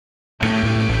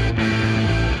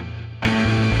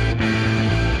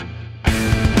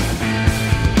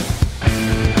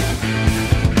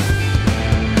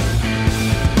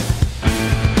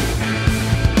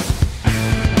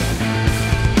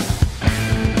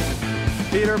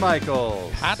Peter Michaels.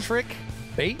 Patrick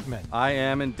Bateman. I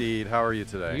am indeed. How are you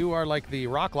today? You are like the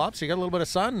rock lobster. You got a little bit of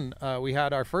sun. We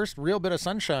had our first real bit of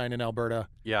sunshine in Alberta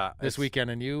this weekend,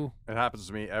 and you... It happens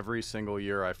to me every single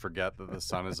year. I forget that the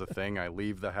sun is a thing. I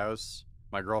leave the house.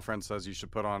 My girlfriend says you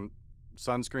should put on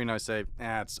sunscreen. I say,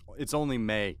 it's only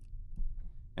May.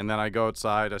 And then I go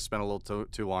outside. I spend a little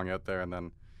too long out there, and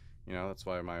then, that's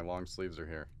why my long sleeves are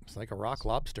here. It's like a rock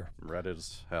lobster. Red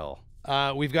as hell.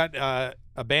 We've got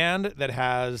a band that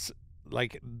has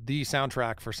like the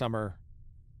soundtrack for summer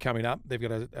coming up. They've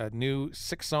got a new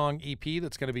 6-song EP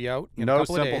that's going to be out in a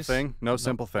couple of days. No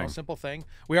simple thing. No simple thing.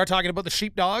 We are talking about the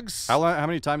Sheepdogs. How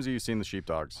many times have you seen the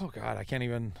Sheepdogs? Oh God, I can't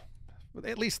even.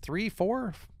 At least 3,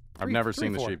 4. I've never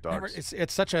seen the Sheepdogs.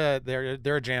 It's such a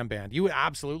they're a jam band. You would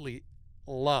absolutely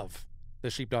love the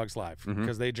Sheepdogs live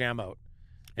because they jam out.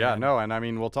 Yeah, and I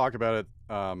mean we'll talk about it.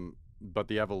 But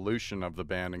the evolution of the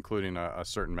band, including a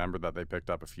certain member that they picked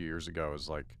up a few years ago, is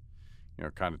like,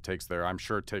 kind of takes their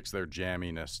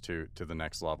jamminess to the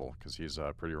next level because he's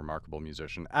a pretty remarkable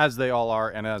musician, as they all are,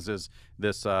 and as is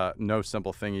this No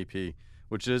Simple Thing EP,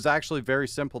 which is actually very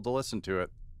simple to listen to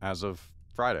it as of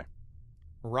Friday.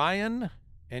 Ryan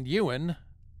and Ewan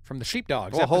from the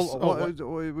Sheepdogs.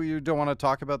 You don't want to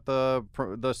talk about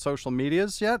the social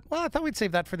medias yet? Well, I thought we'd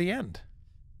save that for the end.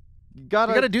 You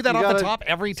gotta do that off the top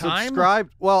every time?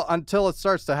 Subscribe. Well, until it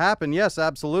starts to happen. Yes,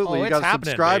 absolutely. You got to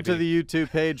subscribe to the YouTube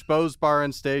page, Bo's Bar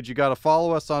and Stage. You got to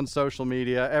follow us on social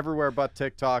media, everywhere but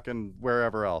TikTok and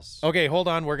wherever else. Okay, hold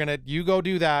on. You go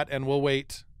do that, and we'll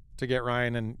wait to get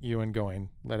Ryan and Ewan going.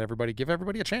 Give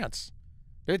everybody a chance.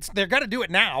 They're got to do it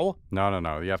now.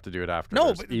 No. You have to do it after.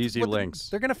 No, but easy links.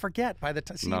 They're gonna forget by the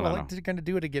time. No. They're gonna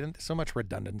do it again. So much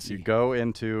redundancy. You go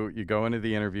into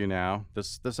the interview now.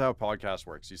 This is how a podcast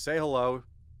works. You say hello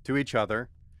to each other.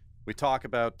 We talk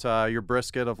about your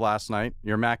brisket of last night,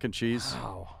 your mac and cheese,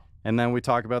 and then we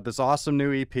talk about this awesome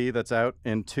new EP that's out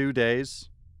in 2 days.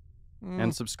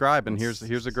 And subscribe. And here's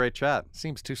a great chat.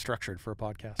 Seems too structured for a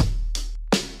podcast.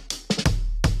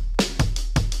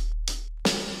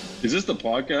 Is this the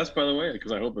podcast, by the way?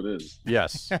 Because I hope it is.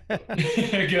 Yes.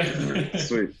 Good.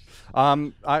 Sweet.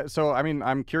 I'm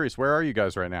curious. Where are you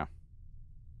guys right now?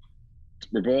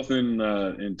 We're both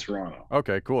in Toronto.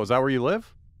 Okay, cool. Is that where you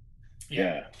live?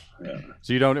 Yeah.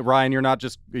 So Ryan, you're not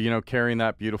just carrying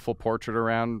that beautiful portrait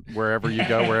around wherever you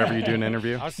go, wherever you do an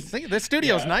interview. I was thinking this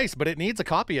studio's nice, but it needs a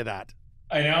copy of that.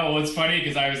 I know. Well, it's funny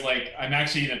because I was like, I'm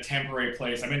actually in a temporary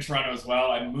place. I'm in Toronto as well.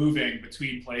 I'm moving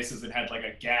between places and had like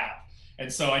a gap.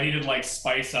 And so I needed to like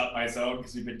spice up my zone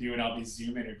because we've been doing all these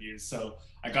Zoom interviews. So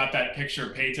I got that picture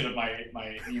painted of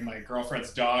my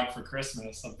girlfriend's dog for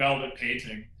Christmas, a velvet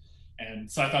painting. And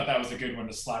so I thought that was a good one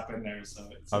to slap in there. So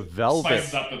it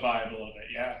spices up the vibe a little bit.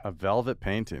 Yeah. A velvet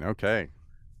painting. Okay.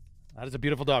 That is a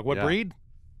beautiful dog. What breed?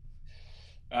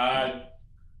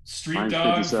 Street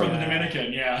dog from the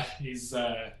Dominican. Yeah. He's,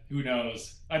 who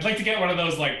knows? I'd like to get one of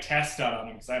those like tests done on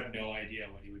him because I have no idea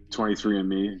what he would do.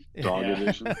 23andMe dog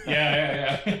edition.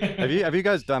 Yeah. Have you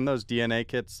guys done those DNA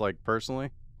kits like personally?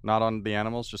 Not on the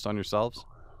animals, just on yourselves?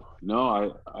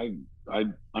 No,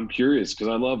 I'm curious because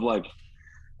I love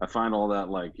I find all that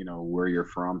where you're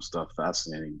from stuff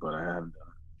fascinating, but I haven't done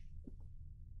it.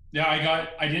 Yeah,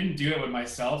 I didn't do it with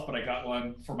myself, but I got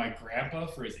one for my grandpa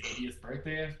for his 80th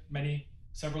birthday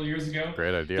several years ago.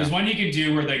 Great idea. There's one you can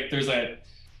do where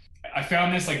I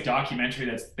found this documentary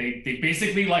they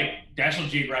basically National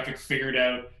Geographic figured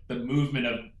out the movement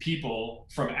of people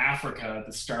from Africa at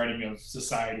the starting of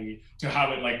society to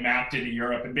how it mapped into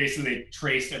Europe, and basically they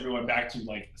traced everyone back to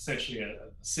essentially a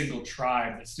single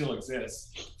tribe that still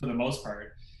exists for the most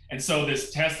part. And so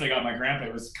this test they got my grandpa,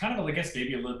 it was kind of I guess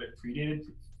maybe a little bit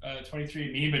predated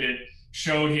 23andMe, but it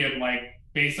showed him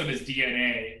based on his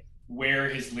DNA where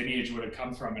his lineage would have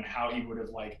come from and how he would have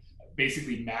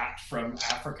basically mapped from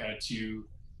Africa to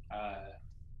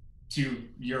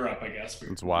Europe, I guess.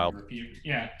 It's wild.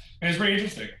 Yeah, and it's pretty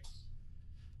interesting.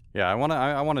 Yeah, I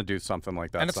want to do something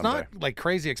like that. And it's someday. Not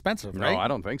crazy expensive, right? No, I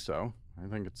don't think so. I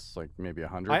think it's maybe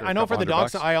 $100. I know for the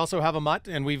dogs, I also have a mutt,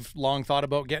 and we've long thought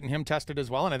about getting him tested as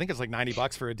well. And I think it's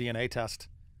 $90 for a DNA test.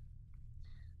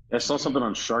 I saw something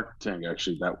on Shark Tank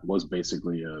actually that was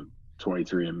basically a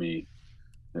 23andMe.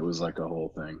 It was a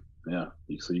whole thing. Yeah,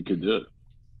 so you could do it.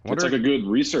 It's a good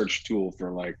research tool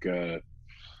for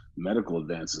medical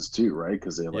advances too, right?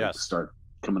 Because they start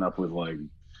coming up with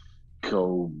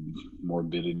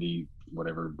comorbidity,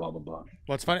 whatever, blah blah blah.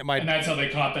 Well, it's funny. And that's how they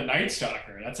caught the Night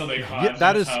Stalker. That's how they caught. Yeah,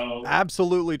 that is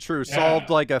absolutely true. Yeah. Solved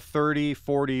a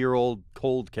 30-40-year-old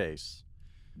cold case.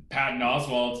 Patton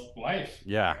Oswalt's wife.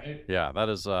 Yeah, right? yeah, that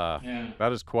is Yeah.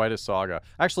 that is quite a saga.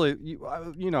 Actually,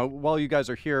 you know, while you guys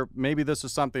are here, maybe this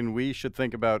is something we should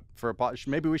think about for a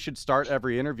maybe we should start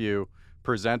every interview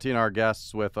presenting our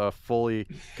guests with a fully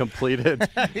completed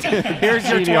Here's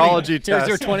your genealogy Here's test.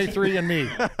 your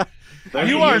 23andMe.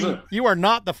 There's You are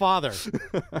not the father.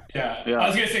 Yeah. Yeah. I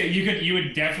was gonna say you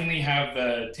would definitely have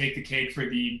the take the cake for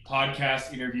the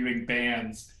podcast interviewing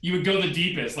bands. You would go the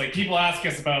deepest. Like people ask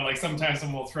us about like sometimes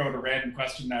someone will throw out a random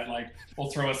question that like will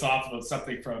throw us off about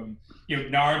something from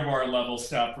Nardwuar level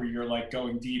stuff where you're like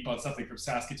going deep on something from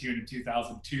Saskatoon in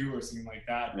 2002 or something like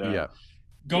that. Yeah.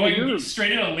 Going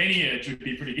straight into lineage would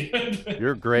be pretty good.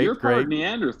 You're great, You're part great.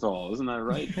 Neanderthal, isn't that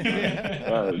right?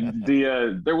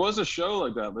 There was a show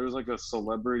like that. There was like a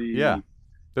celebrity. Yeah.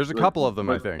 There's a couple of them,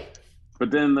 I but- think.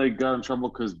 But then they got in trouble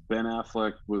because Ben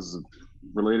Affleck was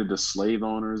related to slave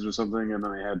owners or something, and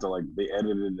then they had to they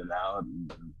edited it out,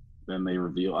 and then they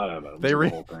revealed. I don't know. It was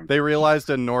the whole thing. They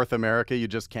realized in North America you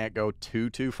just can't go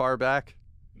too far back.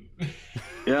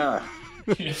 Yeah.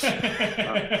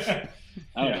 I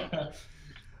don't know.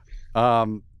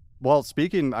 Well,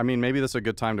 speaking, I mean, maybe this is a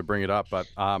good time to bring it up, but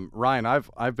Ryan,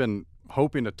 I've been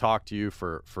hoping to talk to you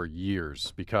for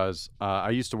years because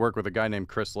I used to work with a guy named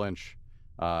Chris Lynch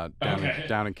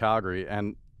down in Calgary,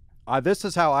 and this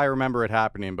is how I remember it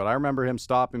happening. But I remember him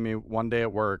stopping me one day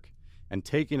at work and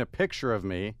taking a picture of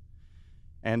me,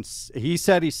 and he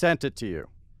said he sent it to you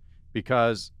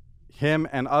because him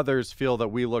and others feel that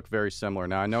we look very similar.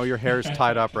 Now I know your hair is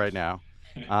tied up right now.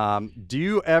 Do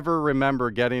you ever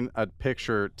remember getting a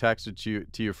picture texted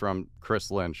to you from Chris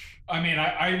Lynch? I mean,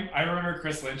 I remember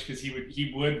Chris Lynch because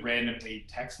he would randomly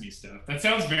text me stuff. That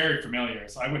sounds very familiar.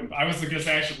 So I was gonna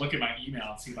say I should look at my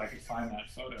email and see if I could find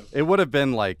that photo. It would have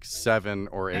been like 7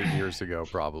 or 8 years ago,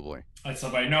 probably. That's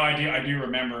somebody. No, I do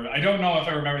remember. I don't know if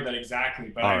I remember that exactly,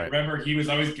 but I remember he was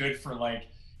always good for like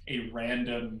a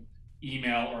random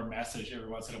email or message every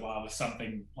once in a while with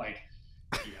something like,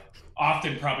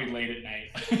 often probably late at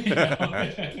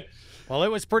night. Well, it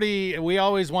was pretty. We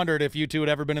always wondered if you two had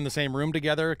ever been in the same room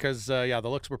together because, the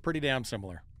looks were pretty damn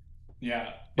similar.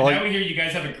 Yeah. And now we hear you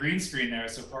guys have a green screen there,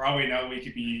 so for all we know, we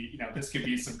could be, this could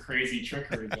be some crazy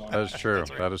trickery going on. That is true.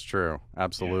 Right. That is true.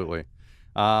 Absolutely.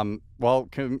 Yeah. Well,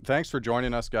 thanks for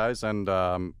joining us, guys. And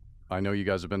I know you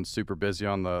guys have been super busy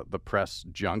on the press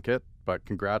junket, but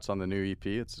congrats on the new EP.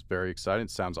 It's very exciting.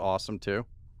 It sounds awesome, too.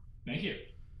 Thank you.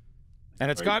 And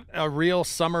it's got a real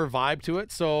summer vibe to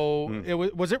it.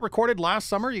 So was it recorded last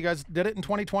summer? You guys did it in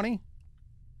 2020?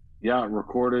 Yeah,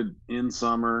 recorded in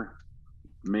summer,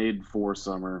 made for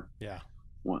summer. Yeah.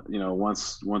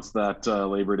 Once that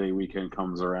Labor Day weekend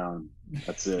comes around,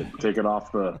 that's it. Take it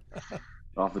off the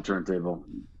turntable.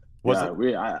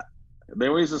 They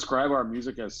always describe our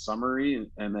music as summery,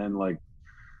 and then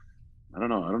I don't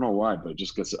know why, but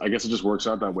I guess it just works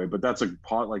out that way. But that's a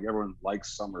part, like everyone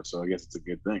likes summer, so I guess it's a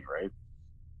good thing, right?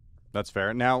 That's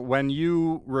fair. Now, when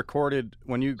you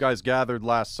guys gathered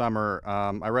last summer,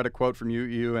 I read a quote from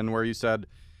you, and where you said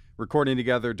recording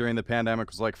together during the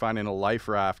pandemic was like finding a life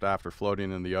raft after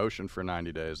floating in the ocean for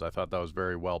 90 days. I thought that was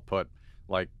very well put.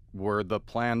 Like, were the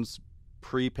plans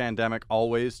pre-pandemic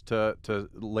always to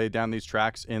lay down these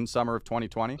tracks in summer of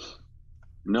 2020?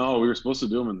 No, we were supposed to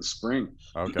do them in the spring.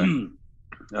 Okay.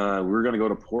 We were going to go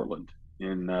to Portland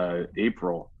in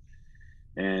April,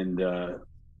 and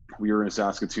we were in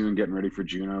Saskatoon getting ready for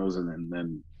Junos, and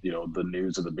then the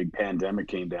news of the big pandemic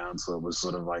came down, so it was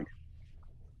sort of like,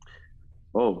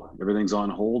 oh, everything's on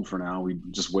hold for now. We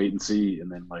just wait and see, and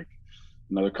then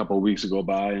another couple of weeks would go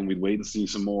by, and we'd wait and see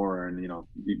some more. And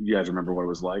you guys remember what it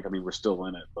was like. I mean, we're still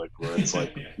in it, where it's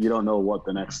like you don't know what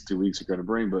the next 2 weeks are going to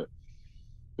bring, but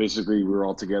basically we were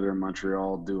all together in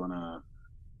Montreal doing a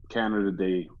Canada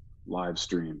Day live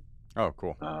stream. Oh,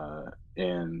 cool.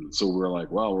 And so we're like,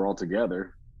 well, we're all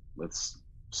together. Let's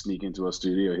sneak into a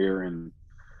studio here and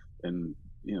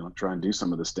try and do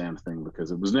some of this damn thing,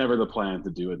 because it was never the plan to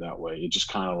do it that way. It just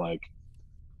kind of like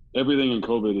everything in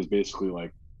COVID is basically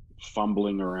like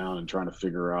fumbling around and trying to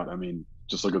figure out. I mean,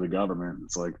 just look at the government.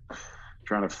 It's like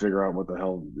trying to figure out what the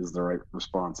hell is the right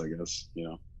response, I guess,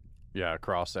 Yeah,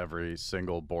 across every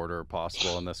single border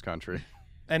possible in this country.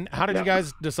 And how did you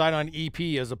guys decide on EP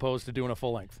as opposed to doing a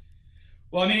full length?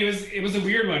 Well, I mean, it was a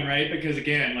weird one, right? Because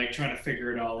again, trying to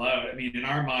figure it all out. I mean, in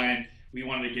our mind, we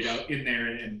wanted to get out in there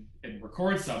and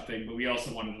record something, but we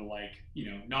also wanted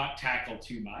to not tackle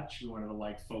too much. We wanted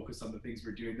to focus on the things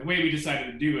we're doing. The way we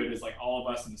decided to do it is all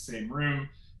of us in the same room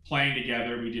playing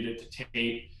together. We did it to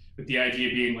tape, with the idea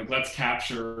being let's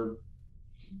capture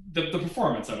the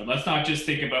performance of it. Let's not just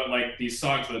think about these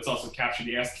songs, but let's also capture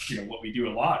the essence. What we do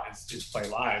a lot is just play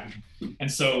live. And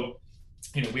so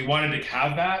we wanted to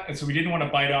have that. And so we didn't want to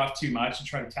bite off too much and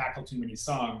try to tackle too many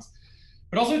songs.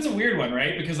 But also it's a weird one,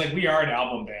 right? Because like we are an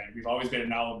album band. We've always been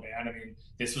an album band. I mean,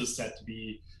 this was set to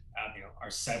be, our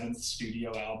 7th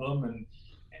studio album.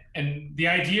 And the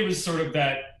idea was sort of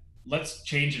that, let's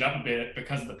change it up a bit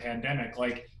because of the pandemic.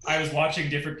 Like I was watching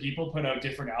different people put out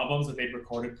different albums that they'd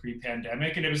recorded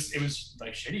pre-pandemic, and it was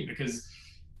like shitty, because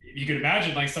you could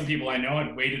imagine like some people I know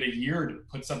had waited a year to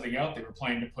put something out they were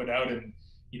planning to put out in,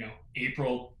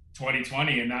 April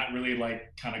 2020, and that really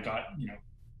like kind of got,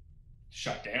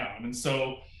 shut down. And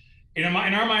so in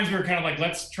our minds, we were kind of like,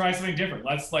 let's try something different.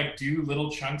 Let's like do little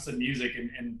chunks of music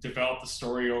and develop the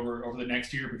story over the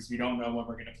next year, because we don't know when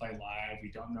we're going to play live.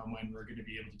 We don't know when we're going to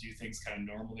be able to do things kind of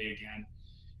normally again.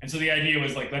 And so the idea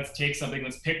was like, let's take something,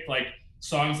 let's pick like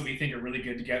songs that we think are really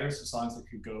good together. Some songs that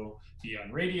could go be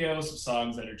on radio, some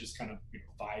songs that are just kind of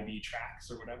vibey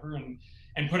tracks or whatever,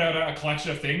 and put out a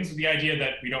collection of things with the idea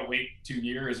that we don't wait 2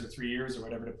 years or 3 years or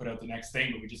whatever to put out the next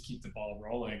thing, but we just keep the ball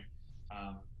rolling.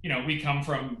 We come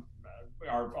from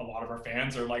a lot of our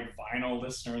fans are like vinyl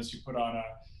listeners who put on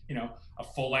a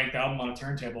full-length album on a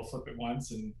turntable, flip it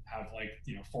once, and have like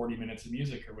 40 minutes of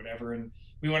music or whatever. And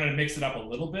we wanted to mix it up a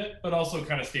little bit, but also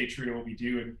kind of stay true to what we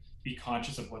do and be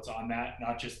conscious of what's on that,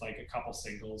 not just like a couple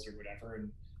singles or whatever.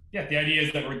 And yeah, the idea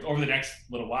is that we're over the next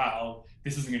little while,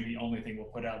 this isn't going to be the only thing we'll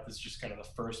put out. This is just kind of the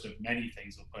first of many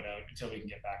things we'll put out until we can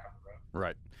get back on the road.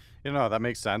 Right. That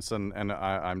makes sense. And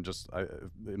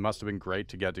it must have been great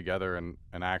to get together and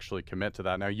actually commit to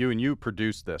that. Now, you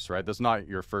produced this, right? This is not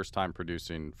your first time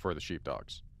producing for the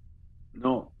Sheepdogs.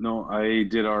 No, I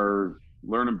did our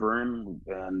Learn and Burn,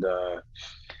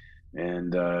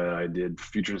 and I did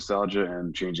Future Nostalgia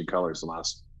and Changing Colors, the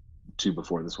last 2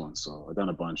 before this one. So I've done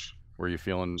a bunch. Were you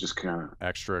feeling just kind of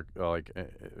extra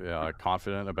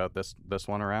confident about this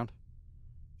one around?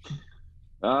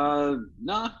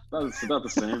 Nah, that's about the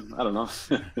same. I don't know.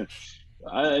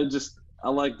 I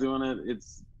like doing it.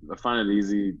 I find it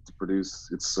easy to produce.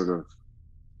 It's sort of,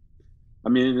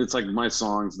 it's like my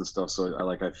songs and stuff. So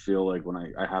I feel like when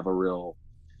I have a real,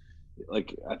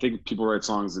 like, I think people write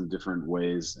songs in different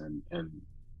ways, and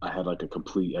I had like a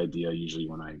complete idea usually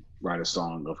when I write a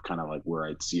song of kind of like where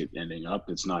I'd see it ending up.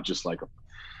 It's not just like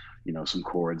some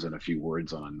chords and a few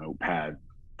words on a notepad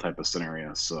type of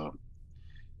scenario. So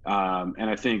and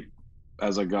I think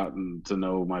as I gotten to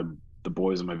know the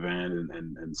boys in my band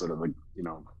and sort of like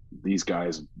these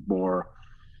guys more,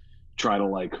 try to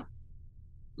like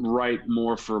write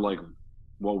more for like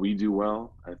what we do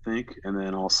well, I think, and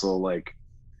then also like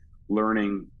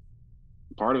learning.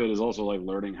 Part of it is also like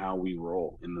learning how we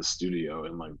roll in the studio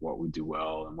and like what we do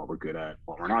well and what we're good at,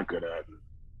 what we're not good at,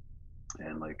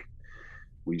 and like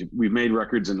we've made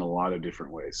records in a lot of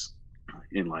different ways,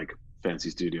 in like fancy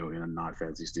studio, in a not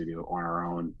fancy studio, on our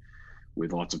own,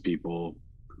 with lots of people,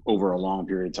 over a long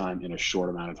period of time, in a short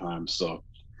amount of time. So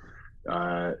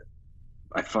I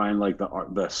find like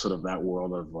the sort of that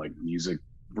world of like music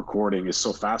recording is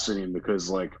so fascinating, because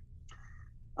like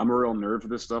I'm a real nerd for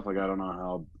this stuff. Like I don't know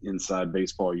how inside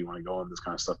baseball you want to go on this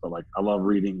kind of stuff, but like I love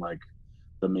reading like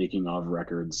the making of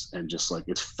records, and just like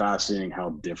it's fascinating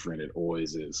how different it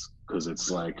always is, because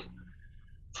it's like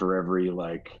for every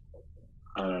like,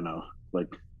 I don't know, like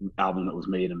album that was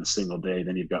made in a single day,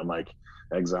 then you've got like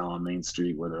Exile on Main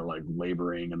Street where they're like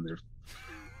laboring and they're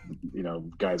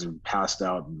guys are passed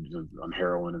out on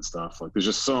heroin and stuff. Like there's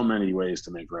just so many ways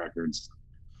to make records.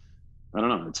 I don't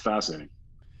know, it's fascinating.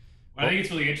 Well, I think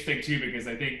it's really interesting too, because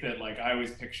I think that like I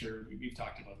always picture, we've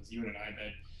talked about this, you and I,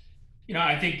 that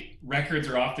I think records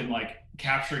are often like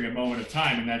capturing a moment of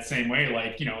time in that same way.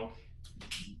 Like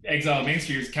Exile on Main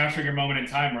Street is capturing a moment in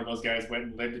time where those guys went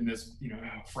and lived in this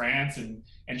France and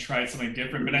tried something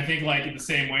different. But I think like in the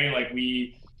same way, like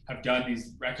we have done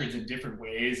these records in different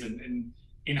ways, and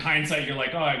in hindsight you're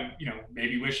like, oh, I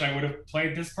maybe wish I would have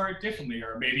played this part differently,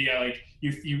 or maybe I like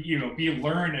you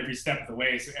learn every step of the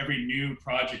way. So every new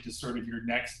project is sort of your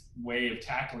next way of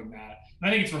tackling that. And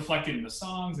I think it's reflected in the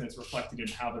songs, and it's reflected in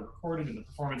how they're recorded and the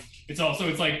performance. It's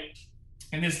like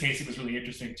in this case it was really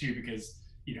interesting too, because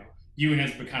Ewan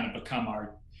has become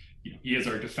our he is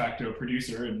our de facto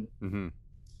producer and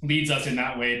leads us in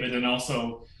that way, but then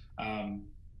also at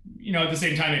the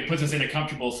same time it puts us in a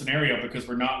comfortable scenario, because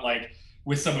we're not like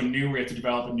with someone new, we have to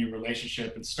develop a new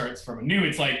relationship and starts from a new.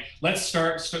 It's like, let's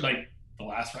start like the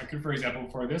last record, for example,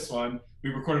 before this one,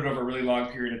 we recorded over a really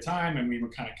long period of time, and we were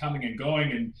kind of coming and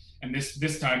going. And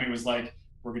this time it was like,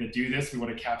 we're going to do this. We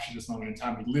want to capture this moment in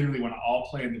time. We literally want to all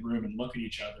play in the room and look at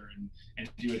each other and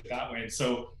do it that way. And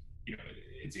so,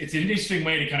 it's an interesting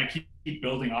way to kind of keep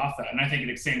building off that. And I think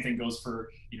the same thing goes for,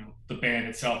 the band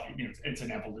itself. It's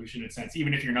an evolution in a sense,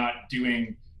 even if you're not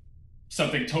doing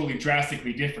something totally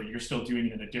drastically different. You're still doing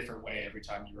it in a different way every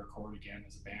time you record again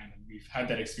as a band. And we've had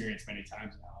that experience many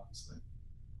times now, obviously.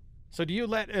 So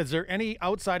is there any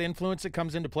outside influence that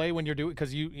comes into play when you're doing,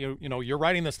 because you're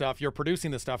writing the stuff, you're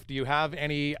producing the stuff. Do you have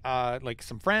any like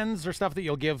some friends or stuff that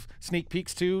you'll give sneak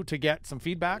peeks to get some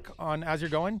feedback on as you're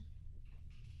going?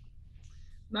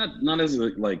 Not as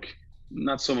like,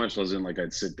 not so much as in like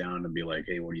I'd sit down and be like,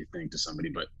 hey, what do you think to somebody?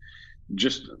 But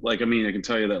just like, I mean, I can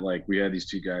tell you that like we had these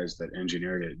two guys that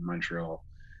engineered it in Montreal.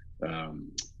 I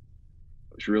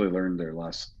should really learn their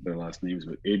last names,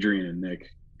 but Adrian and Nick.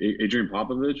 Adrian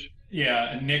Popovich.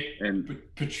 Yeah, and Nick and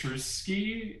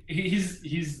Petruski. He's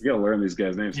you gotta learn these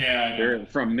guys' names. Yeah, they're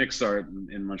from Nixart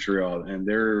in Montreal, and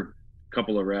they're a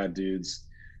couple of rad dudes.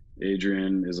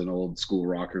 Adrian is an old school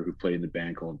rocker who played in the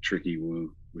band called Tricky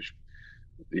Woo, which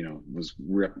was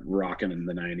rocking in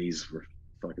the '90s. Were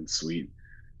fucking sweet.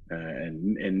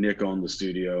 And Nick owned the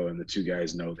studio, and the two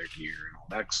guys know their gear and all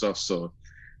that stuff. So,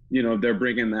 they're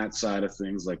bringing that side of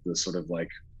things, like the sort of like,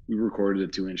 we recorded a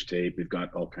 2-inch tape. We've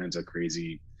got all kinds of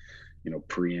crazy,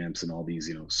 preamps and all these,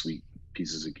 sweet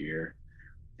pieces of gear.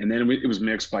 And then it was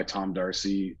mixed by Tom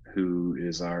Darcy, who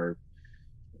is our,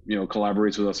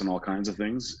 collaborates with us on all kinds of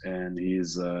things. And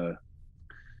he's,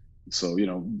 so,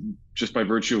 just by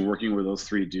virtue of working with those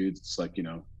three dudes, it's like,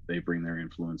 they bring their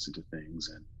influence into things.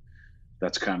 And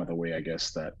that's kind of the way, I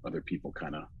guess, that other people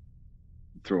kind of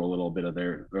throw a little bit of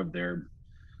their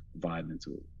vibe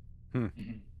into it.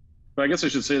 Mm-hmm. But I guess I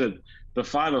should say that the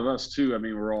five of us too, I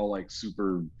mean, we're all like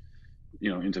super,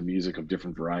 into music of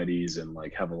different varieties and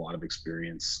like have a lot of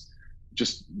experience.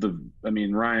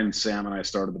 Ryan, Sam and I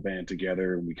started the band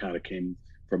together, and we kind of came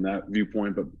from that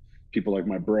viewpoint. But people like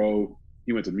my bro,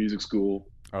 he went to music school.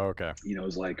 Oh, okay.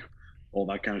 Is like all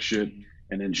that kind of shit.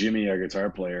 And then Jimmy, our guitar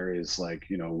player, is like,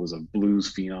 was a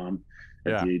blues phenom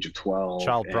at the age of 12.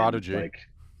 Child prodigy.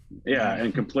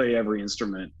 And can play every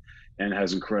instrument and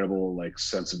has incredible like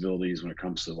sensibilities when it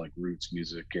comes to like roots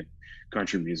music and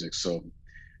country music. So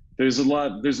there's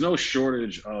no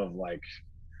shortage of like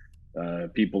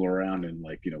people around and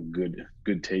like,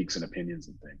 good takes and opinions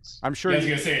and things. I'm sure. I was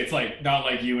gonna say, it's like not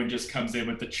like Ewan just comes in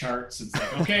with the charts. It's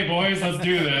like, okay, boys, let's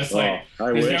do this. Like,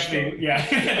 there's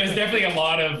definitely a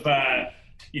lot of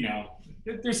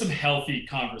there's some healthy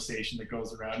conversation that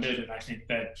goes around it, and I think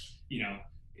that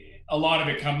a lot of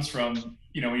it comes from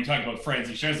when you talk about friends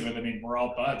he shares it with. I mean, we're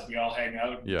all buds. We all hang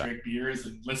out, and drink beers,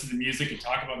 and listen to music, and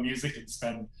talk about music, and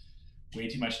spend way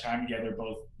too much time together,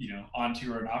 both on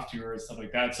tour and off tour and stuff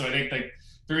like that. So I think like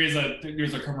there's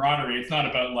a camaraderie. It's not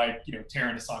about like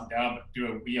tearing a song down, but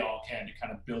doing what we all can to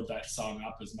kind of build that song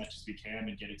up as much as we can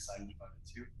and get excited about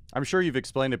it too. I'm sure you've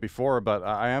explained it before, but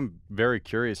I am very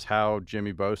curious how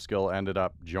Jimmy Bowskill ended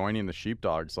up joining the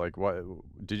Sheepdogs. Like,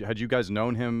 had you guys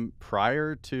known him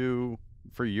for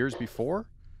years before?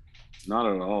 Not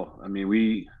at all. I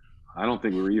mean, I don't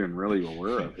think we were even really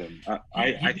aware of him.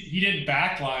 He did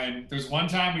backline. There's one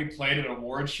time we played at an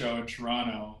award show in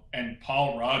Toronto, and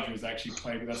Paul Rogers actually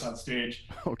played with us on stage.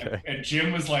 Okay. And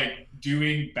Jim was like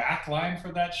doing backline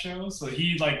for that show, so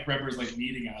he like remembers like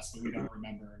meeting us, but we don't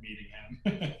remember meeting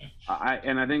him. I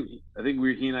think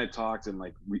he and I talked, and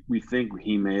like we think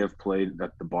he may have played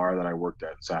at the bar that I worked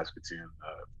at in Saskatoon,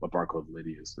 a bar called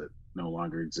Lydia's that no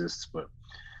longer exists, but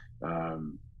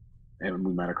and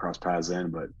we met across paths then.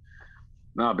 But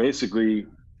no, basically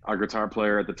our guitar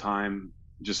player at the time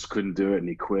just couldn't do it, and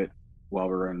he quit while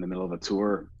we were in the middle of a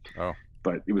tour. Oh.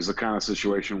 But it was the kind of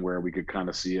situation where we could kind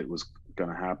of see it was going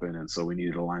to happen, and so we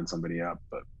needed to line somebody up.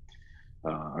 But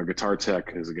our guitar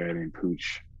tech is a guy named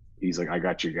Pooch. He's like, I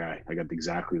got your guy. I got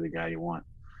exactly the guy you want.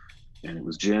 And it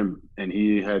was Jim. And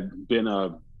he had been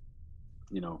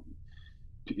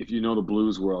if you know the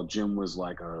blues world, Jim was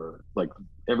like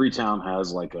every town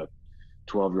has like a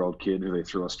 12-year-old kid who they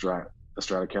throw a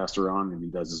Stratocaster on, and he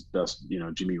does his best,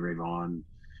 Jimmy Ray Vaughan,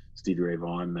 Stevie Ray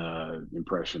Vaughan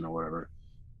impression or whatever.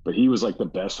 But he was like the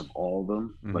best of all of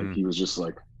them. Mm-hmm. Like he was just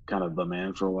like kind of the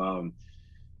man for a while. And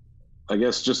I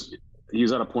guess just he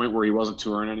was at a point where he wasn't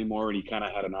touring anymore, and he kind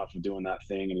of had enough of doing that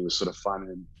thing, and he was sort of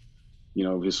finding,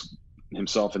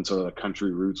 himself in sort of the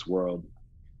country roots world.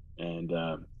 And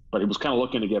but he was kind of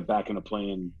looking to get back into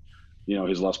playing,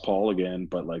 his Les Paul again,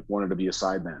 but like wanted to be a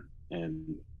sideman.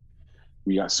 And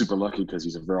we got super lucky because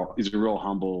he's a real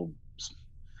humble.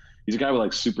 He's a guy with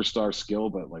like superstar skill,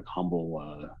 but like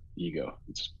humble ego.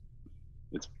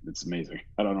 It's amazing.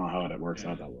 I don't know how it works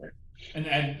out that way. And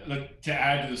to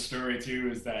add to the story too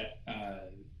is that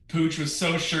Pooch was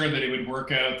so sure that it would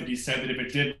work out that he said that if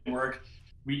it didn't work,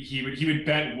 he would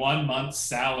bet 1 month's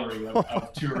salary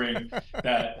of touring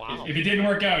that Wow. if it didn't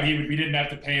work out, we didn't have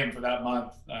to pay him for that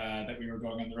month that we were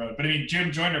going on the road. But I mean,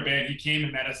 Jim joined our band. He came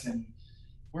and met us in,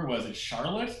 where was it?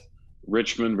 Charlotte?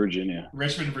 Richmond, Virginia.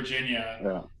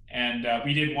 Yeah. And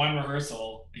we did one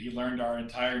rehearsal. He learned our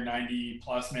entire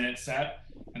 90+ minute set.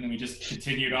 And then we just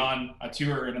continued on a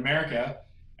tour in America.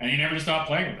 And he never stopped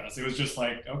playing with us. It was just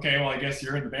like, okay, well, I guess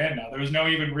you're in the band now. There was no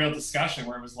even real discussion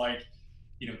where it was like,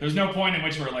 there's no point in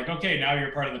which we're like, okay, now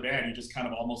you're part of the band. You just kind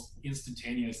of almost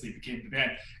instantaneously became the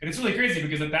band. And it's really crazy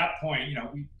because at that point,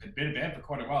 we had been a band for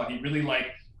quite a while. He really like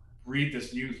breathed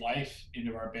this new life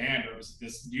into our band. Or it was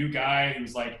this new guy who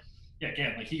was like, yeah,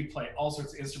 again, like he could play all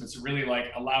sorts of instruments. It really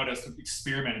like allowed us to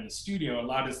experiment in the studio,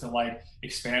 allowed us to like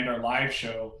expand our live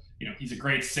show. He's a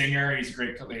great singer. He's a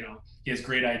great, he has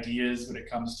great ideas when it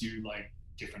comes to like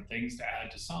different things to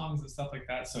add to songs and stuff like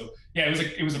that. So yeah,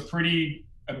 it was a pretty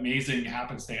amazing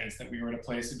happenstance that we were at a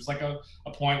place. It was like a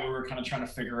point where we were kind of trying to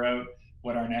figure out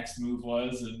what our next move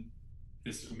was, and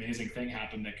this amazing thing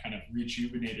happened that kind of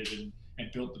rejuvenated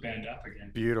and built the band up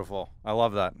again. Beautiful. I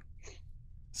love that.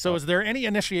 So is there any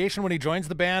initiation when he joins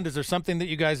the band? Is there something that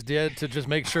you guys did to just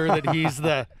make sure that he's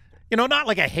the, not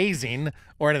like a hazing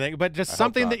or anything, but just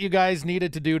something that you guys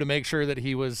needed to do to make sure that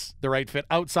he was the right fit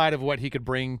outside of what he could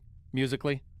bring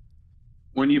musically?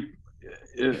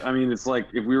 It's like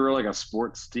if we were like a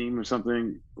sports team or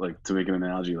something, like to make an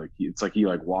analogy, like it's like he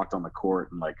like walked on the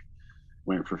court and like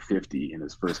went for 50 in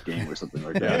his first game or something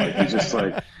like that. Like he's just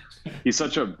like, he's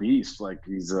such a beast. Like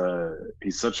he's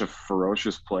such a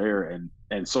ferocious player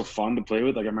and so fun to play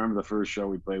with. Like I remember the first show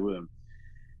we played with him,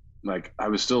 like I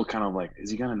was still kind of like,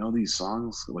 is he gonna know these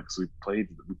songs? Like, so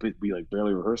we like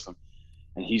barely rehearsed them.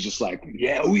 And he's just like,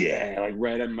 yeah, oh yeah, like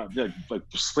right at my, like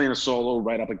just playing a solo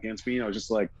right up against me. I was just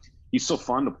like, he's so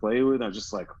fun to play with. I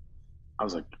was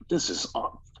like, this is,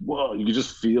 whoa, you could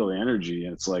just feel the energy.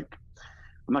 And it's like,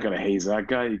 I'm not going to haze that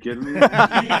guy. You kidding me?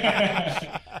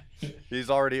 He's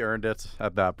already earned it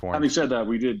at that point. Having said that,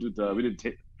 we did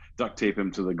duct tape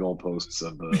him to the goalposts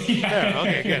of the. Yeah,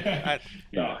 okay, good.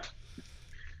 Yeah.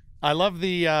 I love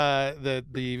the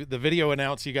video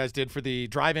announce you guys did for the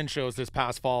drive-in shows this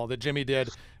past fall that Jimmy did.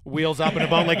 Wheels up and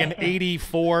about like an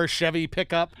 '84 Chevy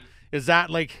pickup. Is that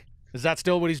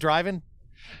still what he's driving?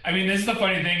 I mean, this is the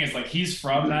funny thing is like he's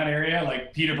from that area,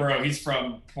 like Peterborough. He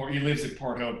lives in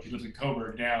Port Hope. He lives in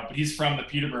Coburg now, but he's from the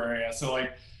Peterborough area. So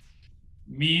like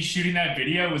me shooting that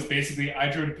video was basically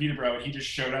I drove to Peterborough and he just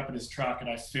showed up in his truck and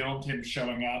I filmed him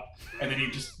showing up, and then he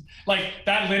just like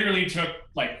that literally took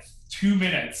like 2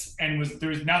 minutes and there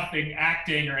was nothing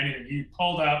acting or anything. He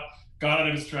pulled up, got out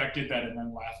of his truck, did that, and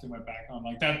then left and went back home.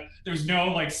 Like that, there's no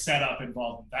like setup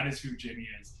involved. That is who Jimmy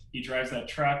is. He drives that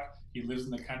truck. He lives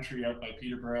in the country out by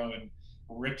Peterborough and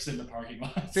rips into parking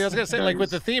lots. See, I was gonna say, like with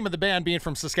the theme of the band being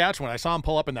from Saskatchewan, I saw him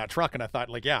pull up in that truck and I thought,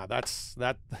 like, yeah, that's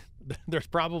that. There's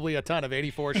probably a ton of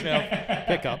 '84 Chev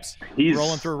pickups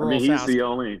rolling through rural Sask.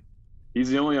 He's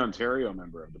the only Ontario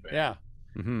member of the band. Yeah.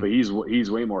 Mm-hmm. But he's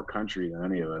way more country than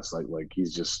any of us. Like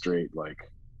he's just straight, like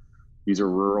he's a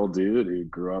rural dude who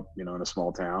grew up, in a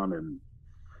small town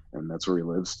and that's where he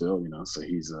lives still, so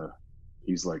he's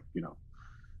like,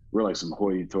 we're like some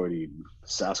hoity-toity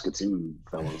Saskatoon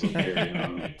fellows up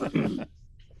here.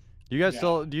 You guys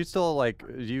do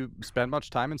you spend much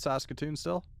time in Saskatoon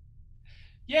still?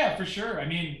 Yeah, for sure. I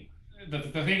mean, the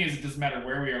thing is, it doesn't matter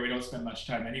where we are. We don't spend much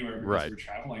time anywhere because we're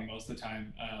traveling most of the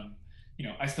time.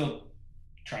 I still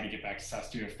try to get back to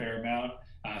Saskatoon a fair amount.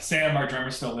 Sam, our drummer,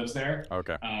 still lives there.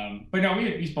 Okay. But no,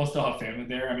 we both still have family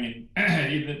there. I mean,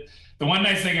 the one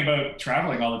nice thing about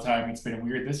traveling all the time, it's been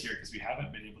weird this year because we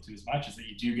haven't been able to as much, is that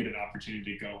you do get an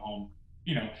opportunity to go home,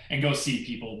 and go see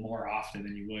people more often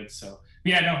than you would. So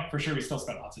yeah, no, for sure. We still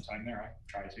spend lots of time there. I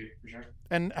try to, for sure.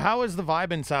 And how is the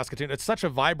vibe in Saskatoon? It's such a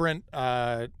vibrant,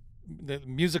 the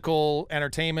musical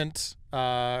entertainment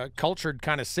cultured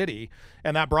kind of city,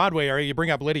 and that Broadway area. You bring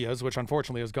up Lydia's, which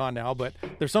unfortunately is gone now, but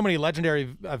there's so many legendary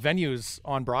venues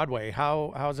on Broadway.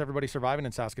 How's everybody surviving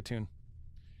in Saskatoon?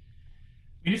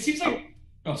 I mean, it seems like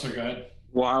sorry, go ahead.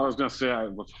 Well, I was gonna say, I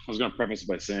was gonna preface it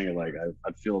by saying it like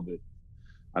I feel a bit,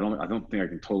 I don't think I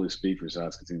can totally speak for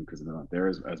Saskatoon because I'm not there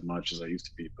as much as I used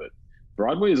to be, but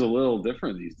Broadway is a little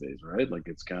different these days, right? Like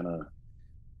it's kind of,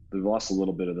 they've lost a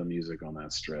little bit of the music on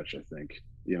that stretch, I think.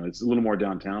 It's a little more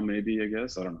downtown, maybe, I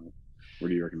guess. I don't know. What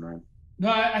do you reckon, Ryan? No,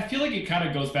 I feel like it kind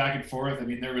of goes back and forth. I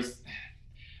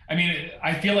mean,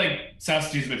 I feel like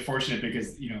Saskatoon's been fortunate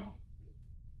because,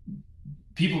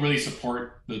 people really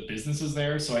support the businesses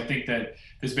there. So I think that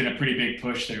there's been a pretty big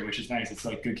push there, which is nice. It's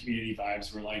like good community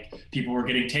vibes where like people were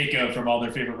getting takeout from all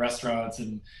their favorite restaurants.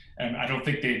 And I don't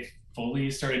think they've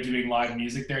fully started doing live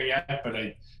music there yet, but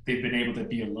they've been able to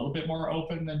be a little bit more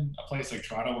open than a place like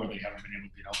Toronto, where they haven't been able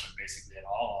to be open basically at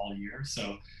all year.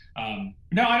 So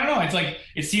no, I don't know. It's like,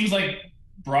 it seems like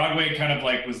Broadway kind of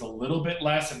like was a little bit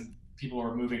less, and people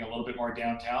were moving a little bit more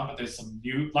downtown. But there's some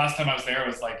new. Last time I was there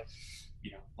was like,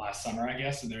 last summer, I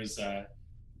guess, and there's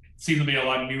seemed to be a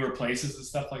lot of newer places and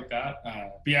stuff like that.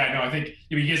 But yeah, no, I think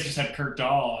you guys just had Kurt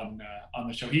Dahl on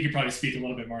the show. He could probably speak a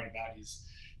little bit more to that.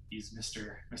 He's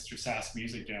Mr. Sask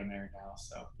Music down there now.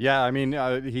 So yeah, I mean,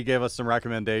 he gave us some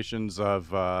recommendations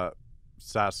of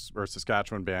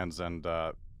Saskatchewan bands, and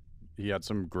he had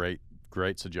some great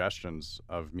suggestions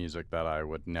of music that I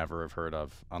would never have heard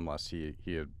of unless he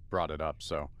had brought it up.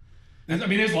 So I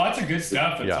mean, there's lots of good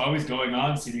stuff that's always going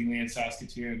on seemingly in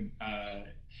Saskatoon.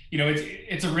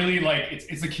 It's a really like,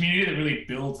 it's a community that really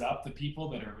builds up the people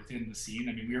that are within the scene.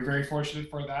 I mean, we were very fortunate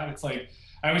for that. It's like,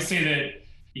 I always say that,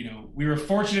 we were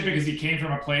fortunate because he came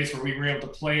from a place where we were able to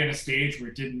play in a stage where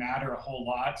it didn't matter a whole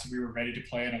lot. So we were ready to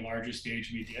play in a larger stage,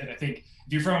 and we did. I think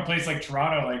if you're from a place like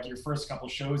Toronto, like your first couple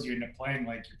shows, you end up playing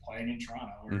like you're playing in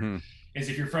Toronto. Or as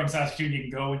if you're from Saskatoon, you can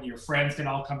go and your friends can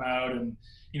all come out. And,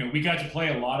 we got to play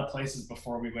a lot of places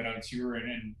before we went on tour,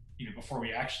 and before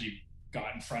we actually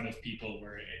got in front of people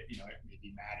where it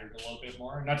maybe mattered a little bit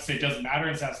more. Not to say it doesn't matter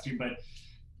in Saskatoon, but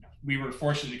we were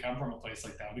fortunate to come from a place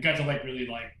like that. We got to like really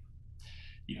like,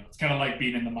 it's kind of like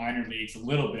being in the minor leagues a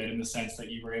little bit, in the sense that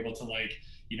you were able to like,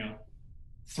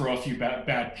 throw a few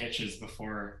bad pitches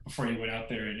before you went out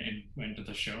there and went to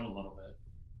the show a little bit.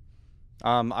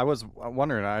 I was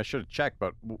wondering, I should have checked,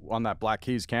 but on that Black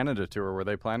Keys Canada tour, were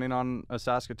they planning on a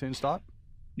Saskatoon stop?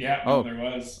 Yeah, no, there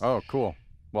was. Oh, cool.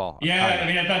 Well, yeah, I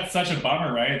mean, that's such a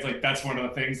bummer, right? It's like, that's one of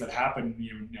the things that happened.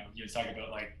 You talk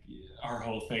about like our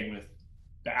whole thing with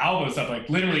the album stuff, like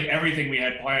literally everything we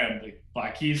had planned, like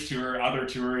Black Keys tour, other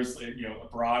tours,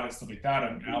 abroad and stuff like that,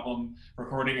 an album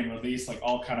recording and release, like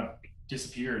all kind of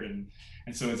disappeared. And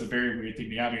so it's a very weird thing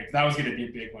to have. That was going to be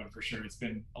a big one for sure. It's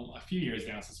been a few years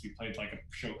now since we played like a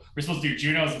show. We're supposed to do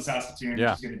Junos in Saskatoon, which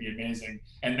is going to be amazing,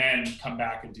 and then come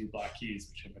back and do Black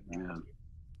Keys, which have been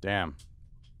Damn.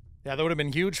 Yeah, that would have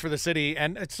been huge for the city.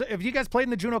 And have you guys played in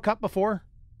the Juno Cup before?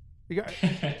 Jim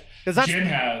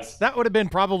has. That would have been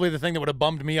probably the thing that would have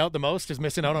bummed me out the most, is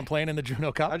missing out on playing in the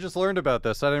Juno Cup. I just learned about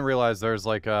this. I didn't realize there's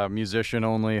like a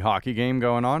musician-only hockey game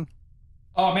going on.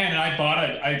 Oh man, and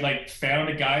I found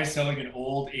a guy selling an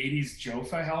old 80s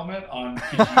Jofa helmet on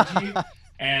Kijiji.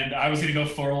 And I was going to go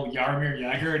full Jaromir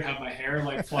Jagr and have my hair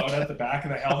like float out the back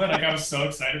of the helmet. Like, I was so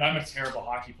excited. I'm a terrible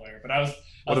hockey player, but I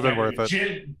would have been worth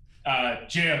it.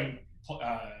 Jim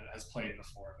has played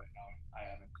before, but no, I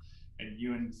haven't. And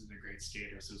Ewan's a great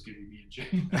skater, so it's going to be me and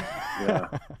Jim. Yeah.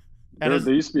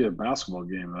 There used to be a basketball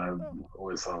game that I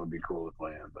always thought would be cool to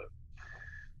play in, but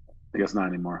I guess not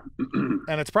anymore.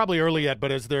 And it's probably early yet,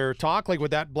 but is there talk, like,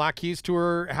 would that Black Keys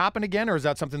tour happen again, or is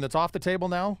that something that's off the table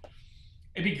now?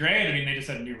 It'd be great. I mean, they just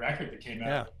had a new record that came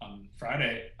out on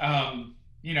Friday.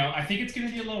 I think it's going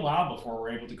to be a little while before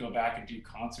we're able to go back and do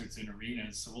concerts in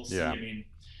arenas. So we'll see. Yeah. I mean,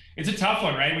 it's a tough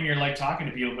one, right? When you're like talking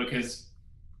to people, because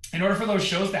in order for those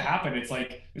shows to happen, it's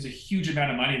like there's a huge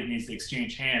amount of money that needs to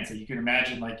exchange hands. So you can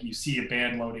imagine, like, you see a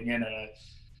band loading in a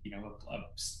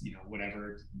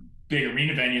whatever big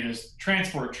arena venue. There's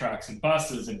transport trucks and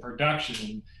buses and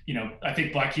production, and I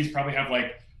think Black Keys probably have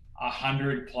like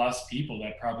 100+ people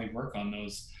that probably work on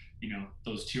those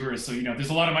tours. So there's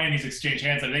a lot of money in these exchange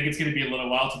hands. I think it's going to be a little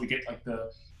while till we get like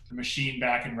the machine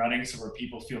back and running, so where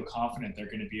people feel confident they're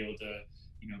going to be able to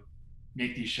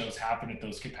make these shows happen at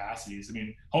those capacities. I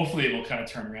mean, hopefully it will kind of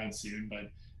turn around soon, but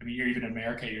I mean, you're even in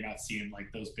America, you're not seeing like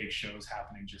those big shows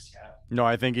happening just yet. No,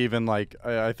 I think even like,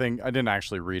 I think I didn't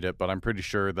actually read it, but I'm pretty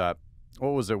sure that,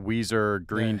 what was it, Weezer,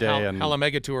 Green Day, and Hella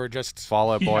Mega Tour, just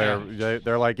Fall Out Boy.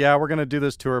 They're like, yeah, we're gonna do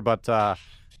this tour, but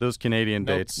those Canadian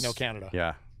dates, no Canada.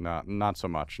 Yeah, not so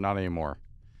much, not anymore.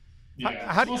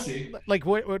 Yeah, how we'll see. Like,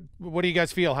 what do you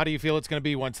guys feel? How do you feel it's going to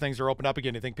be once things are opened up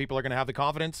again? Do you think people are going to have the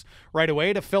confidence right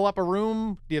away to fill up a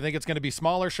room? Do you think it's going to be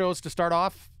smaller shows to start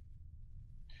off?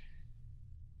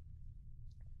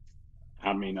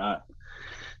 I mean, I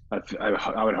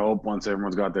would hope once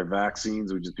everyone's got their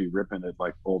vaccines, we'd just be ripping it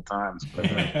like full times. But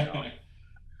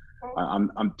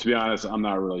I'm to be honest, I'm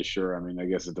not really sure. I mean, I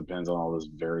guess it depends on all this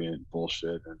variant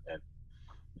bullshit,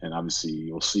 and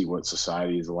obviously we'll see what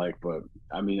society is like. But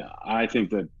I mean, I think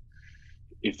that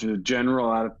if the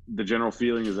general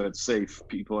feeling is that it's safe,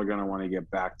 people are going to want to get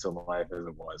back to life as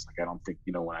it was. Like, I don't think,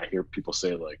 when I hear people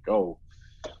say like, oh,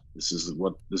 this is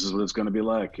what it's going to be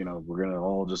like, we're going to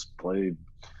all just play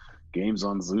games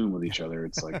on Zoom with each other.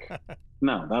 It's like,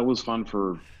 no, that was fun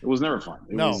it was never fun.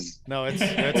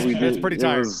 It's pretty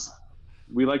tired.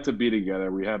 we like to be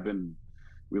together. We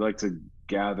like to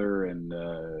gather and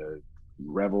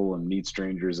revel and meet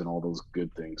strangers and all those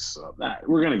good things. So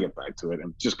we're gonna get back to it.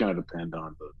 I'm just gonna depend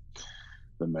on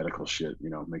the medical shit,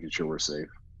 making sure we're safe.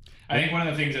 I think one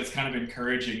of the things that's kind of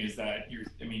encouraging is that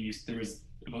there was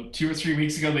about 2 or 3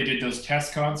 weeks ago, they did those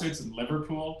test concerts in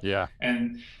Liverpool. Yeah.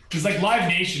 And because like Live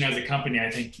Nation as a company,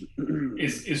 I think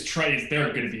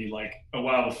they're going to be like a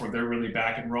while before they're really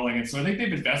back and rolling. And so I think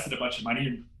they've invested a bunch of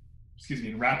money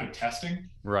in rapid testing.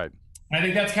 Right. And I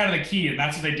think that's kind of the key. And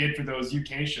that's what they did for those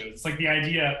UK shows. It's like the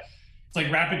idea, it's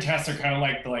like rapid tests are kind of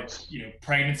like the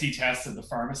pregnancy tests at the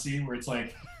pharmacy, where it's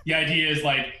like, the idea is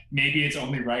like, maybe it's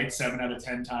only right 7 out of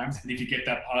 10 times. And if you get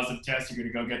that positive test, you're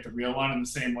going to go get the real one. In the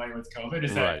same way with COVID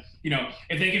is that,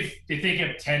 if they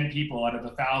get 10 people out of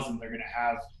 1,000, they're going to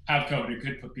have COVID. It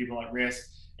could put people at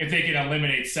risk. If they can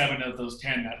eliminate 7 of those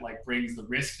 10, that like brings the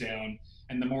risk down.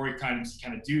 And the more we kind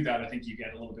of do that, I think you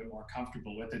get a little bit more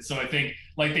comfortable with it. So I think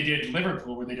like they did in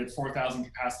Liverpool, where they did 4,000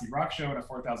 capacity rock show and a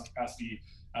 4,000 capacity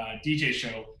DJ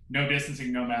show, no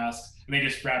distancing, no masks, and they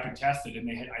just rapid tested, and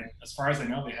they had, as far as I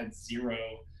know, they had 0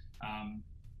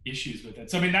 issues with it.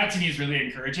 So I mean, that to me is really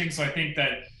encouraging. So I think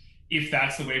that if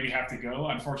that's the way we have to go,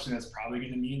 unfortunately, that's probably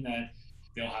going to mean that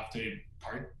they'll have to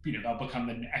they'll become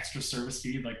an extra service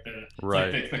fee, like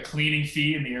the cleaning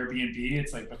fee in the Airbnb.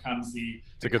 It's like becomes the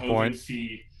good COVID point.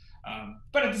 fee.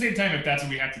 But at the same time, if that's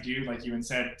what we have to do, like Ewan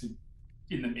said,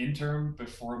 in the midterm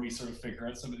before we sort of figure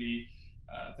out some of the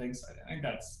things, I think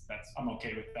that's I'm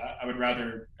okay with that. I would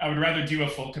rather do a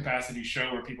full capacity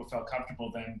show where people felt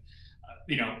comfortable than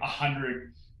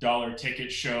 $100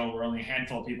 ticket show where only a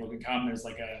handful of people can come. There's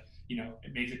like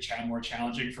it makes it more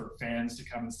challenging for fans to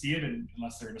come and see it, and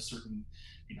unless they're in a certain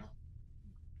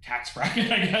tax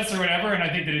bracket, I guess, or whatever. And I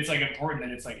think that it's like important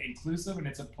that it's like inclusive, and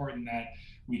it's important that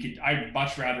I'd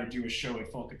much rather do a show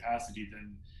at full capacity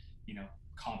than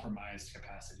compromised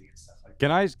capacity and stuff like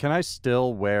that. Can I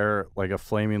still wear like a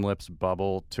Flaming Lips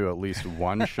bubble to at least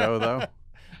one show though?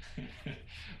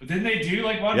 But didn't they do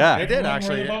like one? Yeah, they did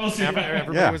actually.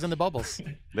 Everybody was in the bubbles.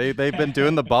 They've been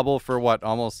doing the bubble for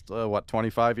almost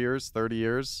 25 years, 30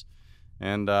 years,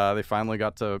 and they finally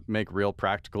got to make real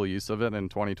practical use of it in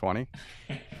 2020.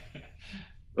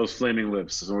 Those Flaming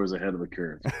Lips is always ahead of the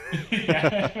curve. They've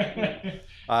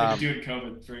been doing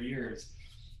COVID for years.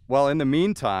 Well, in the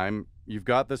meantime, you've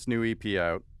got this new EP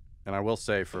out, and I will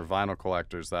say for vinyl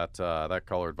collectors that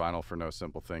colored vinyl for No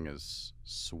Simple Thing is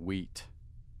sweet,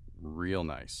 real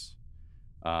nice.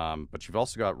 But you've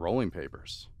also got rolling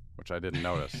papers, which I didn't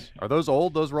notice. Are those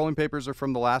old? Those rolling papers are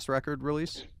from the last record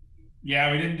release?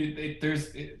 Yeah, we didn't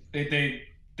do.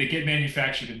 They get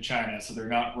manufactured in China, so they're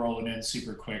not rolling in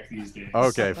super quick these days.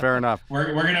 Okay, fair enough.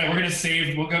 We're gonna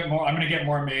save. We'll get more. I'm gonna get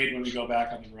more made when we go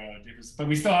back on the road. But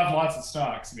we still have lots of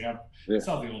stock, so we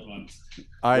sell the old ones.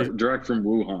 Direct from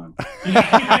Wuhan.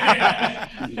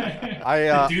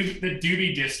 The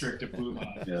Doobie district of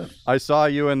Wuhan. Yeah. I saw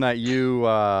you in that you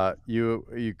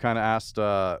kind of asked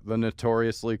the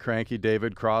notoriously cranky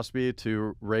David Crosby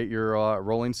to rate your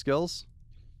rolling skills.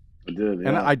 I did. Yeah.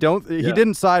 And I don't. He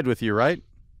didn't side with you, right?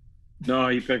 No,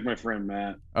 he picked my friend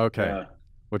Matt. Okay,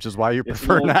 which is why you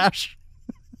prefer Nash.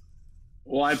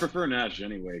 Well, I prefer Nash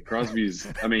anyway. Crosby's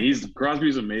amazing.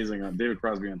 David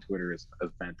Crosby on Twitter is a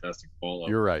fantastic follow.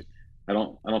 You're right. I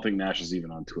don't think Nash is even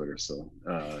on Twitter, so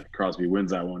Crosby wins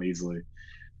that one easily.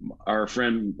 Our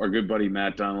good buddy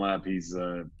Matt Dunlap, he's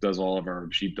does all of our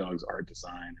Sheepdogs art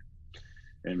design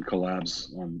and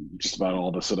collabs on just about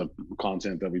all the sort of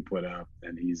content that we put out,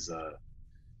 and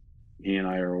he and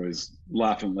I are always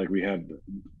laughing. Like we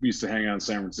used to hang out in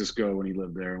San Francisco when he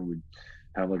lived there, and we'd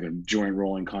have like a joint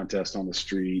rolling contest on the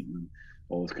street and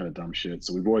all this kind of dumb shit.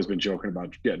 So we've always been joking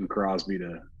about getting Crosby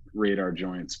to rate our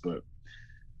joints, but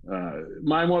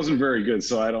mine wasn't very good,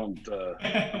 so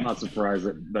I'm not surprised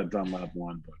that Dunlap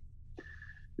won. But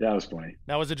yeah, it was funny.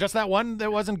 Now, was it just that one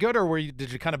that wasn't good, or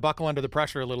did you kind of buckle under the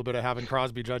pressure a little bit of having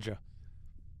Crosby judge you?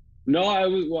 No,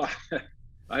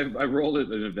 I rolled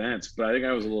it in advance, but I think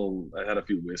I had a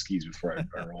few whiskeys before I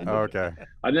rolled it. Okay.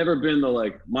 I've never been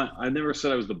I never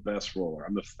said I was the best roller.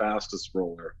 I'm the fastest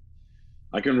roller.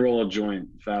 I can roll a joint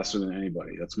faster than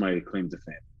anybody. That's my claim to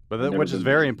fame. But which is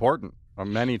very important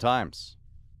many times.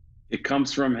 It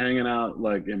comes from hanging out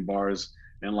like in bars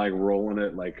and like rolling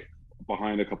it like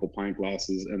behind a couple pint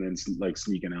glasses and then like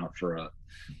sneaking out for a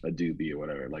doobie or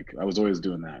whatever. Like I was always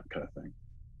doing that kind of thing.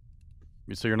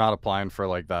 So you're not applying for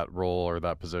like that role or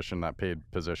that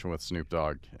paid position with Snoop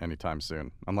Dogg anytime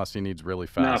soon, unless he needs really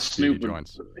fast Snoop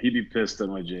joints. He'd be pissed at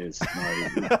my J's.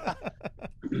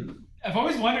 I've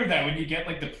always wondered that when you get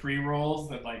like the pre-rolls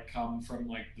that like come from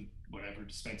like whatever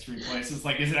dispensary places.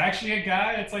 Like, is it actually a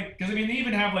guy? It's like, because I mean, they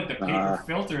even have like the paper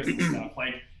filters and stuff.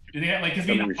 Like, do they have like? Because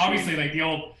I mean, obviously, like the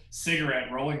old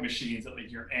cigarette rolling machines that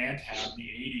like your aunt had in the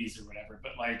 '80s or whatever.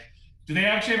 But like, do they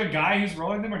actually have a guy who's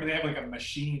rolling them, or do they have like a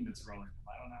machine that's rolling them?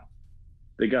 I don't know.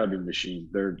 They gotta be a machine.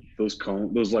 They're those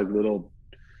like little.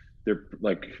 They're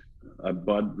like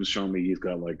Bud was showing me. He's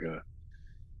got like a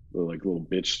little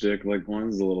bitch stick like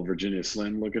ones, the little Virginia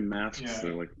Slim looking masks. Yeah.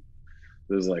 They're like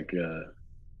there's like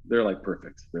they're like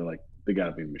perfect. They're like they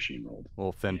gotta be machine rolled.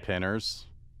 Little thin pinners.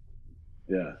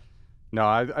 Yeah.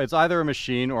 No, it's either a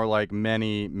machine or like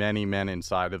many men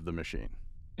inside of the machine.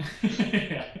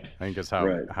 Yeah. I think is how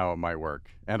it might work,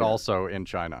 and also in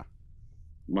China.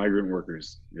 Migrant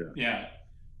workers. Yeah. Yeah.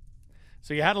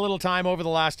 So you had a little time over the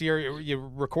last year you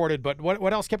recorded, but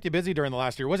what else kept you busy during the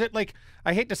last year? Was it like,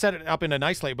 I hate to set it up in a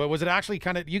nice way, but was it actually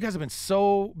kind of, you guys have been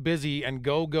so busy and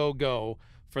go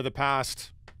for the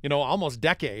past, almost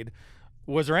decade.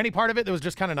 Was there any part of it that was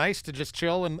just kind of nice to just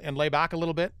chill and lay back a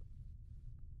little bit?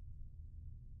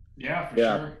 Yeah, for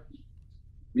sure.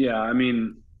 Yeah, I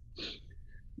mean,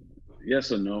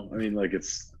 yes and no. I mean, like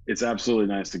it's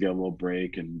absolutely nice to get a little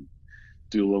break and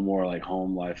do a little more like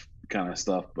home life kind of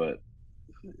stuff, but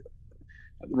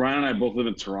Ryan and I both live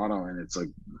in Toronto, and it's like,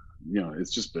 it's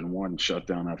just been one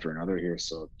shutdown after another here.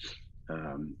 So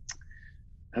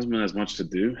hasn't been as much to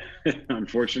do,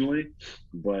 unfortunately.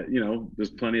 But, there's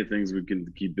plenty of things we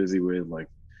can keep busy with, like,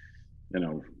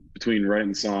 between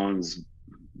writing songs,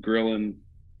 grilling,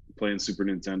 playing Super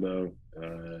Nintendo,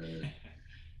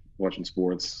 watching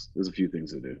sports. There's a few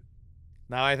things to do.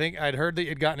 Now, I think I'd heard that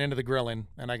you'd gotten into the grilling,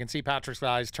 and I can see Patrick's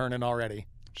eyes turning already.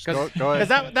 Go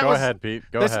ahead. Go ahead, Pete.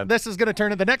 Go ahead. This is going to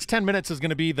turn. The next 10 minutes is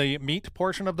going to be the meat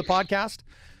portion of the podcast.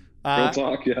 Go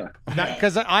talk, yeah.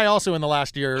 Because I also in the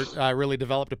last year really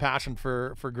developed a passion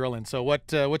for grilling. So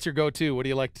what's your go-to? What do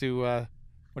you like to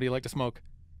smoke?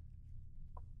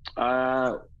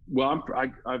 Well,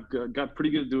 I've got pretty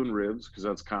good at doing ribs because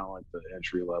that's kind of like the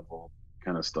entry level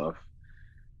kind of stuff.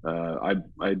 I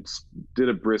did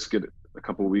a brisket a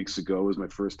couple of weeks ago. It was my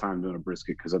first time doing a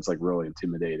brisket because that's like really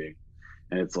intimidating.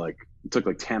 And it took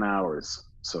like 10 hours.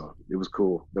 So it was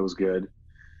cool. That was good.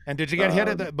 And did you get hit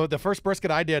at the first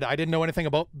brisket I didn't know anything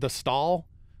about the stall.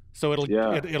 So it'll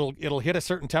hit a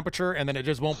certain temperature and then it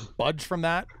just won't budge from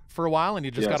that for a while. And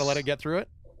you just got to let it get through it.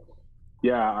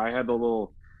 Yeah. I had the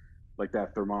little, like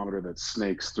that thermometer that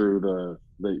snakes through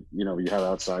the you have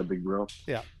outside the grill.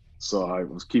 Yeah. So I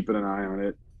was keeping an eye on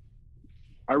it.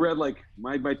 I read like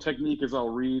my technique is I'll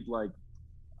read like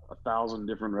 1,000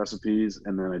 different recipes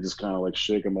and then I just kind of like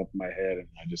shake them up in my head and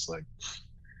I just like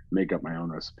make up my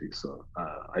own recipe. So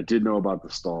I did know about the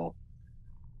stall.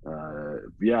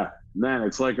 Man,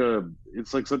 it's like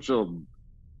such a,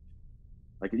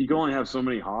 like you can only have so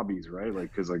many hobbies, right?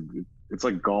 Like, cause like it's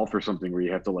like golf or something where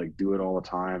you have to like do it all the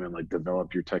time and like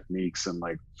develop your techniques. And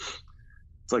like,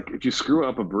 it's like, if you screw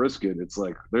up a brisket, it's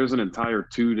like, there's an entire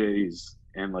 2 days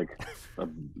and like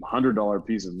 $100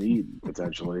 piece of meat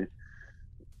potentially.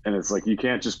 And it's like, you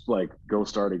can't just like go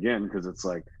start again because it's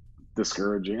like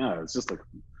discouraging. Yeah, it's just like,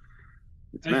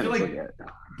 I feel like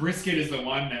brisket is the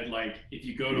one that like, if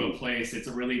you go to a place, it's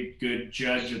a really good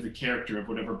judge of the character of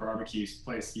whatever barbecue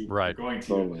place you're going to.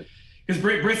 Totally. Because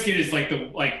brisket is like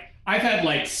I've had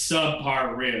like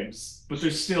subpar ribs, but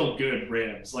they're still good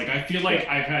ribs. Like I feel like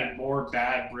I've had more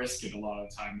bad brisket a lot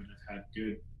of the time than I've had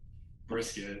good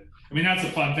brisket. I mean, that's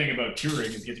the fun thing about touring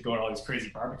is you get to go to all these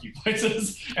crazy barbecue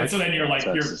places. And so then you're like,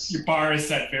 your bar is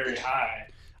set very high.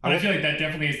 But I feel like that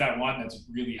definitely is that one that's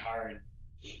really hard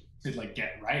to like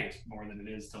get right more than it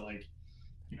is to like,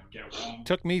 get wrong.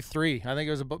 Took me 3. I think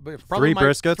it was probably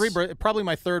briskets. Probably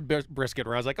my 3rd brisket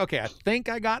where I was like, okay, I think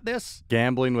I got this.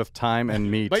 Gambling with time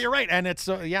and meat. But you're right, and it's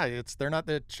they're not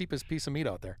the cheapest piece of meat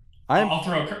out there. I'll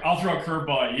throw a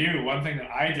curveball at you. One thing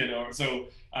that I did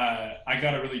I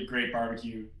got a really great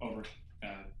barbecue over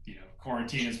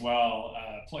quarantine as well.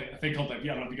 A thing called I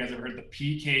don't know if you guys ever heard the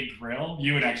PK Grill.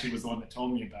 Ewan actually was the one that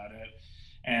told me about it.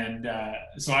 And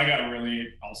so I got really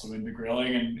also into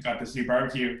grilling and got this new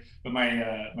barbecue. But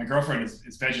my girlfriend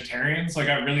is vegetarian, so I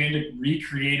got really into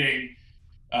recreating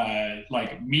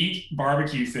like meat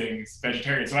barbecue things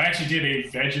vegetarian. So I actually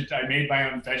did I made my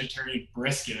own vegetarian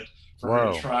brisket for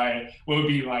her to try. What would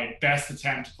be my best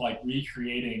attempt of like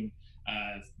recreating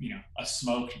a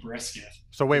smoked brisket.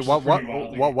 So wait, what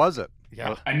was it?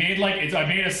 Yeah, I made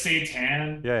a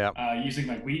seitan. Using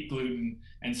like wheat gluten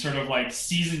and sort of like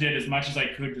seasoned it as much as I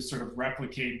could to sort of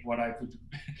replicate what I could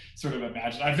sort of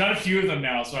imagine. I've done a few of them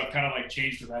now, so I've kind of like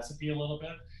changed the recipe a little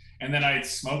bit. And then I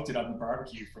smoked it on the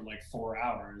barbecue for like 4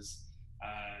 hours.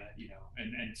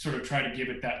 and sort of try to give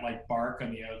it that like bark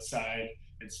on the outside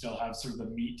and still have sort of the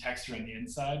meat texture on the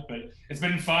inside. But it's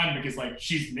been fun because like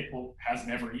has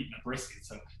never eaten a brisket,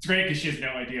 so it's great because she has no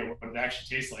idea what it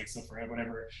actually tastes like. So for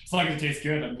whatever, as long as it tastes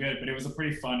good, I'm good. But it was a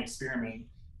pretty fun experiment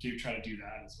to try to do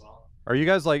that as well. Are you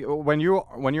guys like when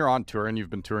you're on tour, and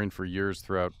you've been touring for years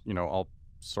throughout all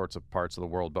sorts of parts of the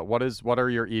world, but what are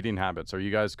your eating habits? Are you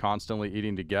guys constantly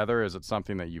eating together? Is it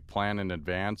something that you plan in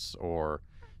advance, or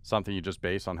something you just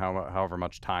base on however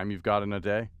much time you've got in a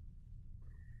day?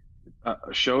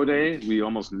 Show day, we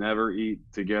almost never eat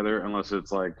together unless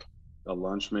it's like a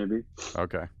lunch maybe.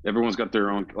 Okay. Everyone's got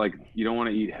their own, like, you don't want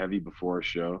to eat heavy before a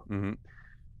show. Mm-hmm.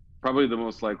 Probably the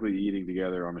most likely eating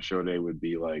together on a show day would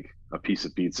be like a piece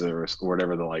of pizza or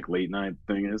whatever the like late night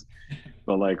thing is.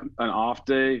 But like an off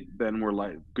day, then we're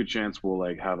like, good chance we'll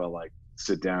like have a like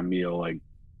sit down meal, like,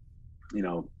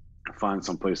 find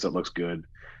some place that looks good.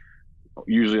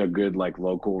 Usually a good like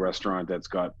local restaurant that's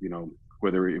got,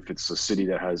 whether if it's a city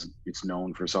that it's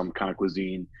known for some kind of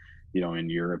cuisine, in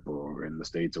Europe or in the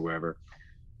States or wherever,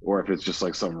 or if it's just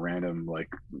like some random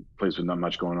like place with not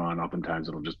much going on, oftentimes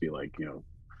it'll just be like,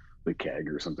 the Keg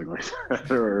or something like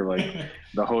that, or like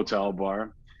the hotel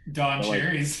bar. Don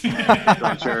Cherry's.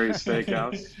 Don Cherry's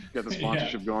Steakhouse. Get the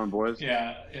sponsorship going, boys.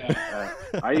 Yeah.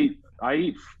 I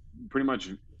eat pretty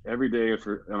much every day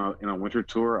in a winter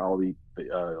tour. I'll eat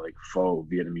like pho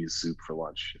Vietnamese soup for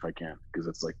lunch if I can, because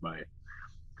it's like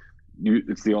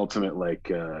it's the ultimate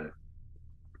like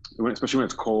especially when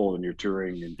it's cold and you're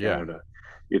touring in Canada.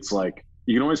 It's like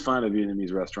you can always find a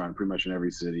Vietnamese restaurant pretty much in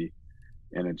every city.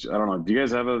 And I don't know. Do you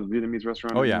guys have a Vietnamese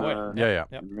restaurant? Oh yeah,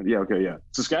 yeah. Okay, yeah.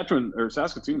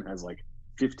 Saskatoon has like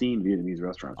 15 Vietnamese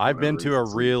restaurants. I've been to a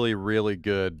really, really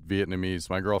good Vietnamese.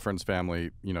 My girlfriend's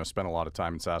family, spent a lot of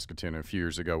time in Saskatoon. And a few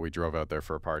years ago, we drove out there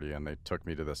for a party, and they took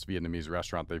me to this Vietnamese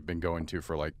restaurant they've been going to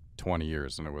for like 20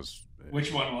 years, and it was.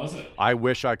 Which one was it? I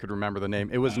wish I could remember the name.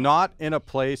 It was not in a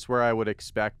place where I would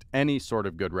expect any sort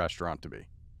of good restaurant to be.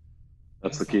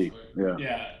 That's the key. Yeah.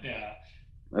 Yeah.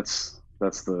 That's I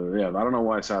don't know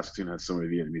why Saskatoon has so many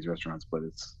Vietnamese restaurants, but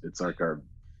it's like our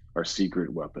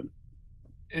secret weapon.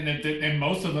 And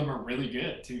most of them are really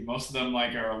good too. Most of them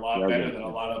like are a lot better than a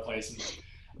lot of places.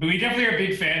 But we definitely are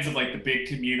big fans of like the big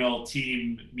communal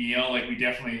team meal. Like we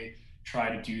definitely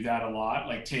try to do that a lot.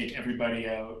 Like take everybody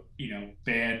out,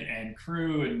 band and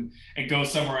crew, and go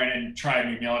somewhere and try a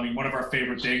new meal. I mean, one of our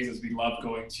favorite things is we love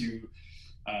going to,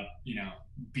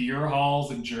 beer halls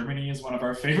in Germany is one of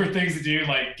our favorite things to do,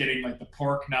 like getting like the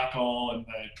pork knuckle and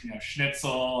the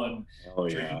schnitzel and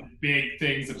drinking big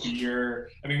things of beer.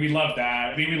 I mean, we love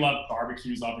that. I mean, we love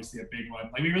barbecues, obviously a big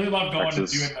one. Like we really love going and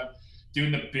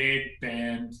doing the big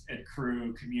band and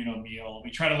crew communal meal. We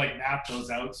try to like map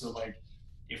those out. So like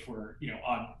if we're,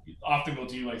 often we'll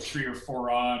do like 3 or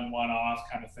 4 on, 1 off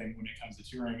kind of thing when it comes to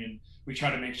touring. And we try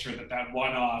to make sure that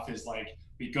 1 off is like,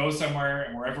 we go somewhere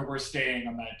and wherever we're staying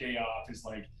on that day off is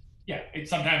like,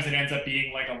 sometimes it ends up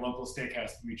being like a local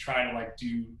steakhouse. We try to like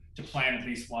plan at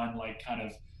least one like kind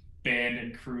of band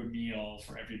and crew meal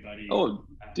for everybody. Oh,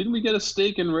 didn't we get a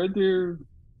steak in Red Deer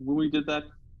when we did that?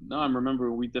 No, I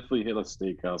remember we definitely hit a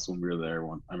steakhouse when we were there.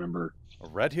 I remember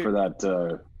Red Deer for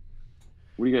that.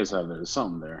 What do you guys have there? There's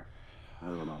something there. I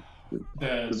don't know.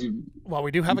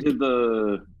 We do have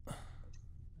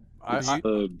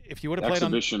if you would have played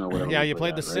exhibition or whatever. You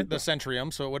played the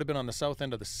Centrium, so it would have been on the south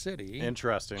end of the city.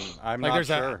 Interesting. I'm not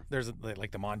sure. There's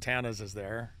like the Montanas is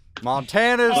there.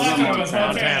 Montanas.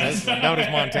 Montana's. Known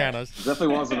as Montana's. Definitely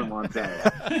wasn't in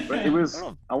Montana. But it was.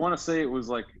 I want to say it was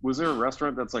like. Was there a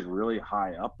restaurant that's like really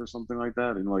high up or something like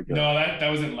that? And like. No,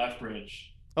 that was in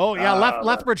Lethbridge. Oh yeah,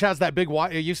 Lethbridge has that big.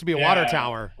 It used to be a water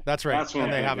tower. That's right. That's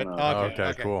and they have it.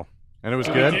 Okay, cool. And it was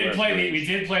good. We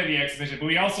did play the exhibition, but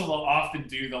we also will often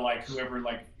do the like whoever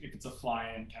like if it's a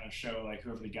fly-in kind of show, like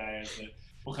whoever the guy is that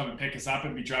will come and pick us up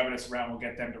and be driving us around. We'll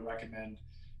get them to recommend,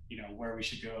 where we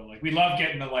should go. Like we love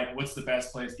getting the like what's the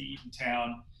best place to eat in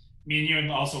town. Me and Ewan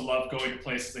also love going to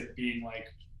places like being like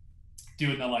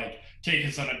doing the like take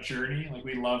us on a journey. Like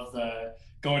we love the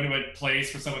going to a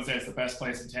place where someone says the best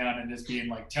place in town and just being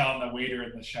like telling the waiter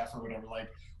and the chef or whatever like.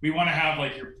 We want to have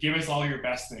like give us all your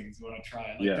best things. We want to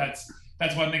try. Like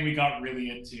that's one thing we got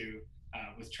really into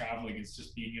with traveling is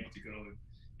just being able to go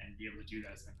and be able to do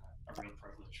that is a real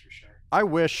privilege for sure. I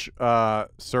wish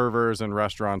servers and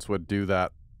restaurants would do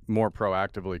that more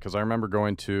proactively, because I remember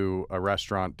going to a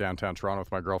restaurant downtown Toronto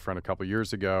with my girlfriend a couple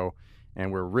years ago,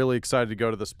 and we're really excited to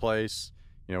go to this place.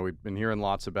 We've been hearing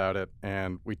lots about it,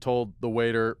 and we told the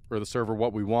waiter or the server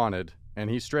what we wanted. And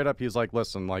he's like,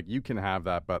 listen, like you can have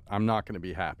that, but I'm not going to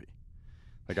be happy.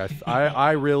 Like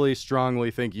I really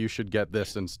strongly think you should get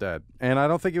this instead. And I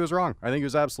don't think he was wrong. I think he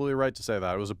was absolutely right to say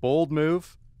that. It was a bold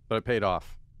move, but it paid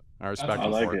off. I respect I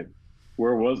him like for it.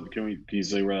 Where was it? Can you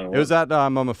say where that was? It was at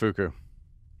Momofuku.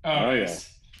 Oh, yeah.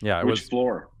 Yeah, it Which was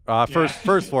floor?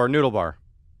 First floor, Noodle Bar.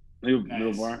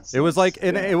 Noodle bar. It was like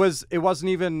Yeah. it wasn't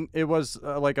even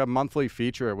like a monthly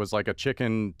feature. It was like a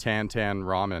chicken tan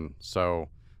ramen. So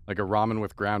like a ramen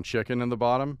with ground chicken in the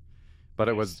bottom. But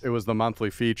it was the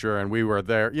monthly feature, and we were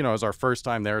there. You know, it was our first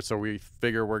time there, so we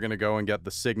figure we're gonna go and get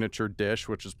the signature dish,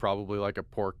 which is probably like a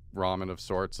pork ramen of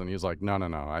sorts. And he's like, no,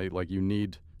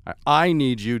 I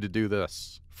need you to do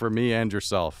this for me and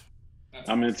yourself.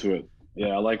 I'm into it. Yeah,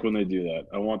 I like when they do that.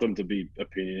 I want them to be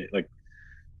opinionated. Like,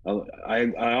 I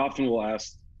often will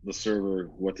ask the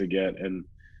server what to get, and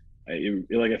it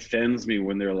like offends me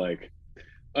when they're like,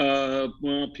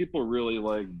 well, people really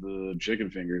like the chicken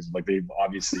fingers. Like, they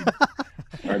obviously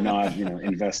are not,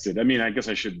 invested. I mean, I guess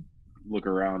I should look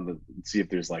around and see if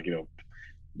there's like,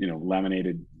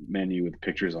 laminated menu with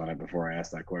pictures on it before I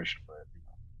ask that question. But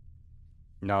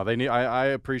No, they need.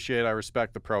 I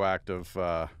respect the proactive,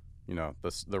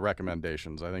 the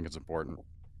recommendations. I think it's important.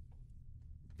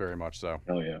 Very much so.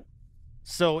 hell yeah.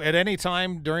 So at any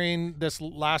time during this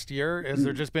last year, has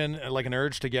there just been like an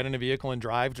urge to get in a vehicle and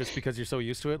drive just because you're so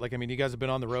used to it? Like, I mean, you guys have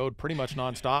been on the road pretty much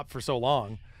nonstop for so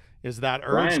long. Is that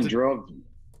urge?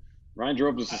 Ryan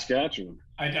drove to Saskatchewan.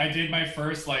 I did my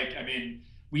first,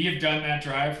 we have done that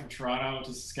drive from Toronto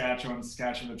to Saskatchewan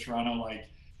to Toronto, like,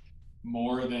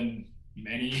 more than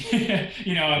many.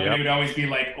 It would always be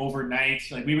like overnight.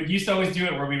 Like, we used to always do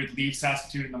it where we would leave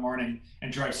Saskatoon in the morning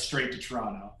and drive straight to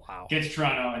Toronto. Wow. Get to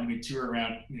Toronto and we tour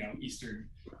around, eastern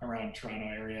around Toronto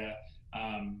area.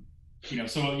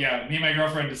 So yeah, me and my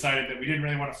girlfriend decided that we didn't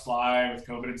really want to fly with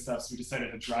COVID and stuff, so we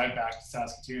decided to drive back to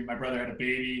Saskatoon. My brother had a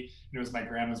baby, and it was my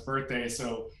grandma's birthday,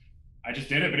 so I just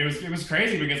did it. But it was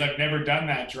crazy because I've never done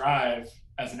that drive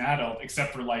as an adult,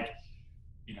 except for like,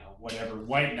 whatever,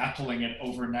 white knuckling it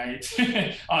overnight,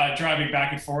 driving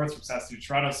back and forth from Saskatoon to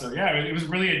Toronto. So yeah, it was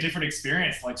really a different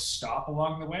experience. Like, stop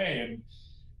along the way and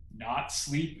not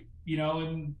sleep,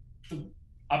 in the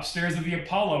upstairs of the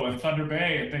Apollo in Thunder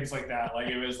Bay and things like that. Like,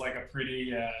 it was like a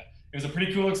pretty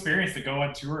cool experience to go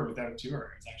on tour without a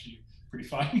tour. It's actually pretty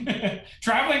fun.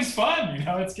 Traveling's fun,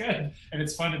 it's good. And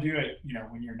it's fun to do it,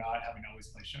 when you're not having to always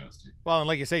play shows too. Well, and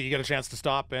like you say, you get a chance to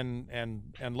stop and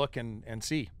look and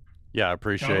see. Yeah,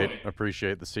 Totally.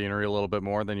 appreciate the scenery a little bit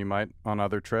more than you might on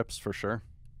other trips, for sure.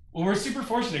 Well, we're super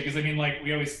fortunate because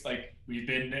we always we've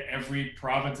been to every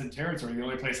province and territory. The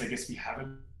only place I guess we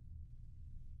haven't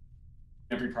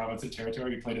every province and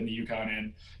territory. We played in the Yukon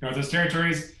and Northwest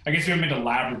Territories. I guess we haven't been to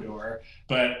Labrador,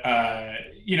 but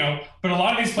but a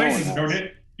lot of these places no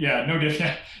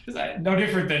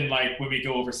different than like when we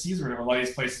go overseas or whatever. A lot of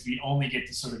these places we only get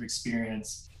to sort of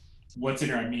experience what's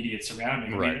in our immediate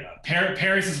surrounding. Right. I mean,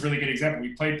 Paris is a really good example.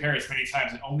 We played Paris many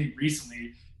times, and only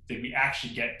recently did we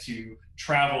actually get to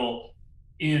travel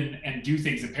in and do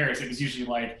things in Paris. It was usually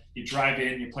like you drive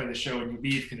in, you play the show, and you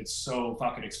leave because it's so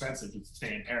fucking expensive to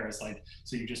stay in Paris. Like,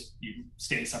 so you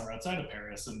stay somewhere outside of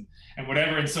Paris and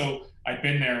whatever. And so I've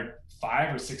been there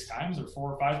 5 or 6 times or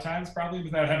 4 or 5 times probably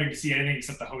without having to see anything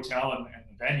except the hotel and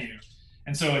the venue.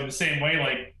 And so in the same way,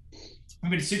 like, we've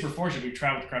been super fortunate. We've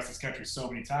traveled across this country so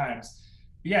many times.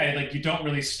 But yeah, like, you don't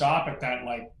really stop at that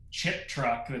like chip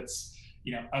truck that's,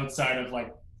 outside of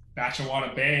like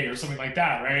Batchewana Bay or something like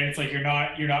that, right? It's like you're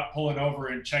not pulling over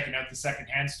and checking out the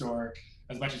secondhand store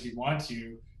as much as you want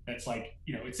to. That's like,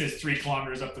 it says 3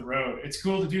 kilometers up the road. It's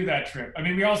cool to do that trip. I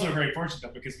mean, we also are very fortunate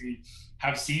though, because we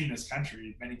have seen this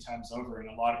country many times over, and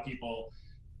a lot of people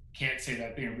can't say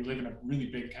that. We live in a really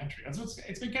big country.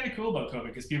 It's been kind of cool about COVID,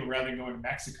 because people, rather than going to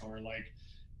Mexico, are like,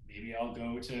 maybe I'll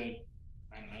go to,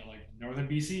 I don't know, like northern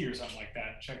BC or something like that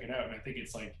and check it out. And I think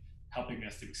it's like helping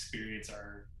us to experience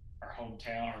our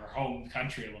hometown or our home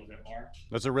country a little bit more.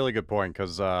 That's a really good point,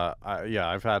 because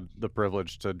I've had the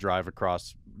privilege to drive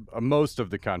across most of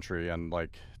the country, and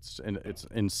like it's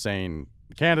insane.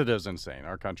 Canada's insane.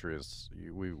 Our country is,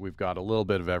 we've got a little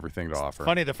bit of everything to offer.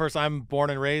 Funny, the first, I'm born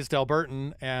and raised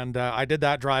Albertan, and I did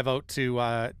that drive out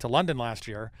to London last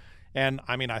year. And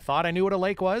I mean, I thought I knew what a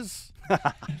lake was,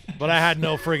 but I had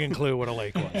no friggin' clue what a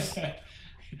lake was.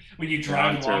 When you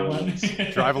drive along one.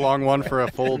 Drive along one for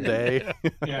a full day.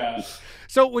 Yeah.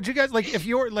 So would you guys, like, if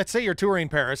let's say you're touring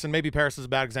Paris, and maybe Paris is a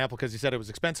bad example because you said it was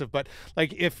expensive, but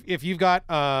like if you've got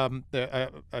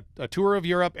a tour of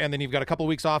Europe and then you've got a couple of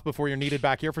weeks off before you're needed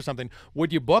back here for something,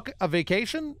 would you book a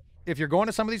vacation if you're going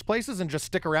to some of these places and just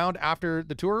stick around after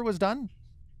the tour was done?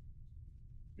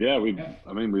 Yeah, we've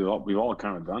all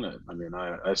kind of done it. I mean,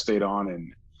 I stayed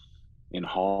on in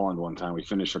Holland one time. We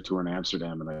finished our tour in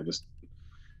Amsterdam, and I just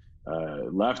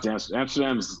left.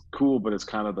 Amsterdam's cool, but it's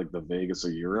kind of like the Vegas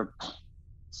of Europe.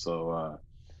 So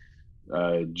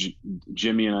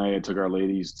Jimmy and I took our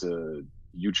ladies to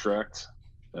Utrecht,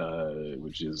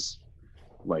 which is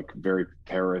like very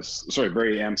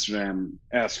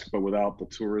Amsterdam-esque, but without the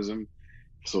tourism.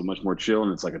 So much more chill,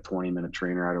 and it's like a 20-minute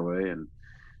train ride away. And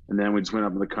then we just went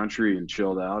up in the country and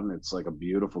chilled out, and it's like a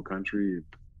beautiful country,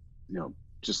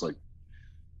 just like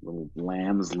little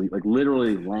lambs, like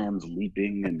literally lambs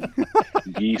leaping, and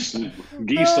geese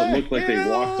that look like they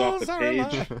walked off the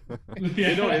page.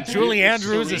 Yeah. Julie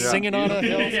Andrews is singing on a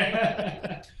hill.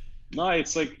 Yeah. No,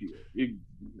 it's like, I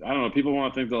don't know. People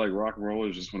want to think that like rock and roll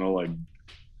is just want to like,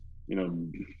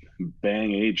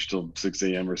 bang H till 6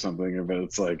 a.m. or something. But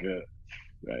it's like,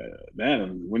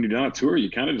 man, when you're done a tour,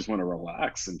 you kind of just want to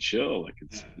relax and chill. Like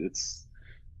it's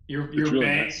you're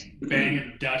really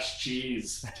banging Dutch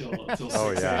cheese till 6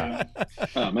 yeah. a.m.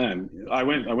 Oh man, I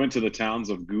went to the towns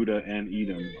of Gouda and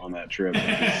Edam on that trip.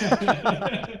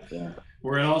 Yeah.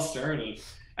 Where it all started.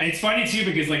 And it's funny too,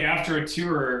 because like after a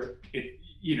tour,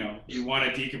 you want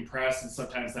to decompress, and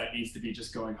sometimes that needs to be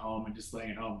just going home and just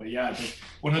laying at home. But yeah,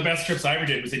 one of the best trips I ever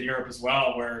did was in Europe as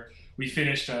well, where we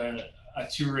finished a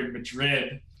tour in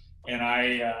Madrid, and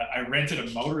I rented a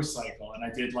motorcycle, and I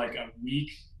did like a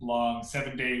week-long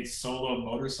 7-day solo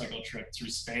motorcycle trip through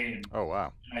Spain. Oh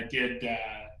wow! And I did.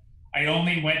 I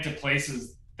only went to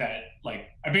places that I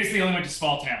basically only went to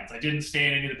small towns. I didn't stay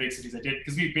in any of the big cities. I did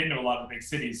because we've been to a lot of the big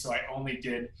cities, so I only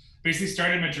did basically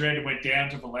started in Madrid and went down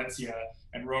to Valencia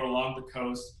and rode along the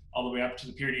coast all the way up to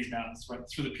the Pyrenees Mountains, went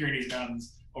through the Pyrenees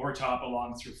Mountains, over top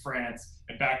along through France,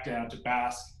 and back down to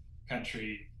Basque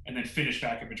country, and then finished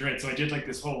back in Madrid. So I did like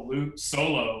this whole loop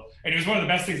solo, and it was one of the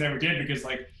best things I ever did, because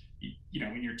when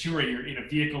you're touring, you're in a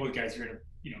vehicle with guys,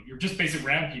 you're just basically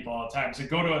around people all the time. So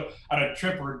go on a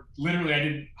trip where literally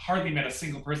I hardly met a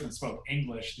single person that spoke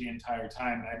English the entire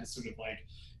time, and I had to sort of like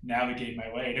navigate my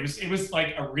way. And it was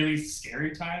like a really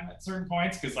scary time at certain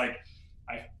points, because like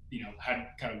I had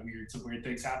kind of some weird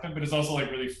things happen, but it's also like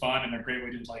really fun and a great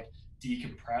way to like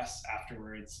decompress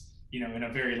afterwards, in a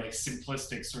very like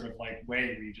simplistic sort of like way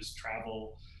where you just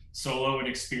travel solo and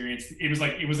experience.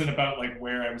 It wasn't about like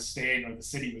where I was staying or the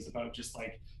city. It was about just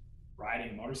like riding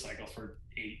a motorcycle for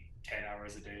 8-10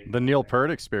 hours a day. The Neil Peart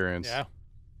experience.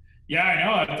 Yeah, I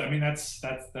know. I mean, that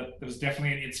was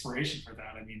definitely an inspiration for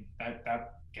that. I mean, that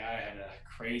guy had a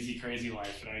crazy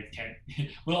life, and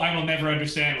I will never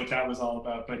understand what that was all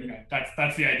about. But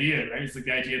that's the idea, right? It's like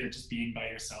the idea that just being by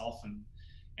yourself and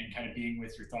kind of being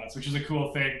with your thoughts, which is a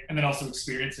cool thing. And then also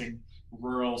experiencing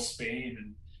rural Spain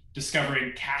and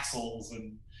discovering castles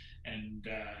and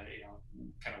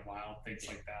kind of wild things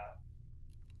like that.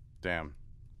 Damn.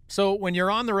 So when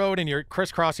you're on the road and you're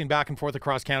crisscrossing back and forth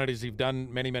across Canada, as you've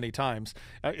done many, many times,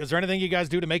 is there anything you guys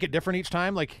do to make it different each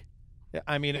time? Like,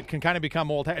 I mean, it can kind of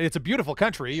become old. It's a beautiful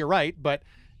country, you're right, but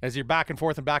as you're back and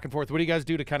forth, what do you guys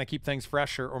do to kind of keep things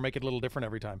fresh or make it a little different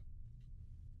every time?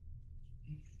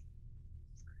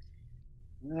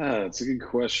 Yeah, it's a good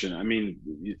question. I mean,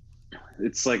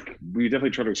 it's like we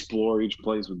definitely try to explore each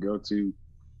place we go to.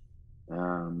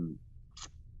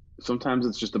 Sometimes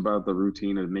it's just about the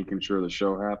routine of making sure the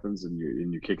show happens and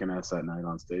you're kicking ass that night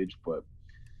on stage. But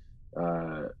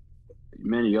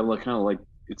man, you gotta kind of like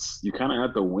you're kind of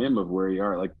at the whim of where you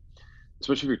are. Like,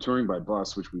 especially if you're touring by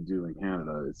bus, which we do in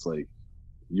Canada, it's like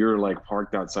you're like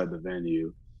parked outside the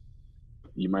venue.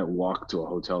 You might walk to a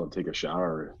hotel and take a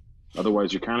shower.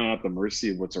 Otherwise, you're kind of at the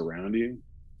mercy of what's around you.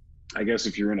 I guess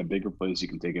if you're in a bigger place, you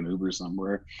can take an Uber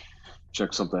somewhere,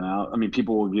 check something out. I mean,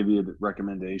 people will give you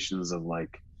recommendations of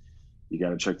like, you got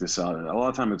to check this out. And a lot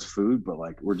of time it's food, but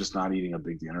like we're just not eating a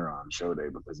big dinner on show day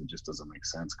because it just doesn't make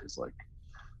sense. Because like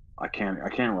I can't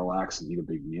relax and eat a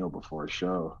big meal before a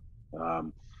show.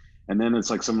 And then it's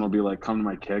like someone will be like, "Come to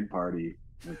my keg party."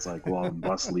 And it's like, well, the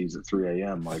bus leaves at 3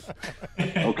 a.m. Like,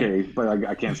 okay, but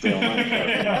I can't stay all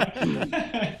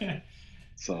night.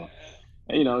 So,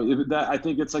 I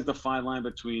think it's like the fine line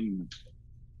between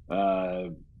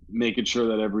making sure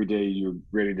that every day you're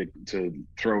ready to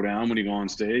throw down when you go on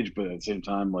stage, but at the same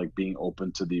time, like being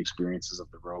open to the experiences of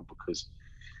the road, because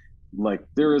like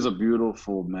there is a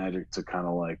beautiful magic to kind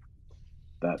of like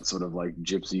that sort of like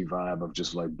gypsy vibe of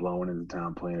just like blowing into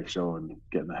town, playing a show and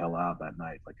getting the hell out that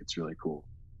night. Like it's really cool.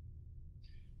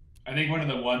 I think one of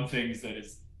the one things that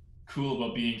is cool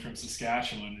about being from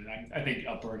Saskatchewan, and I think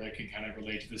Alberta can kind of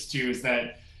relate to this too, is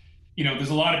that there's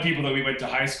a lot of people that we went to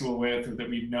high school with or that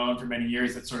we've known for many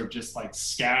years that sort of just like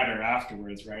scatter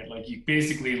afterwards, right? Like you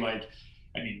basically like,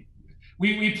 I mean,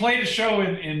 we played a show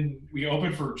we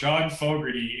opened for John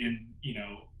Fogerty in,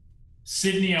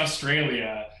 Sydney,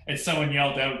 Australia, and someone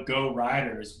yelled out "Go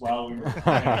Riders" while we were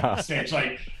playing on the stage.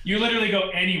 Like, you literally go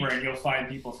anywhere and you'll find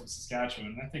people from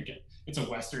Saskatchewan. And I think it's a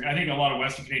Western. I think a lot of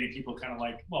Western Canadian people kind of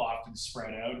like, well, often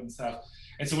spread out and stuff.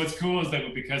 And so what's cool is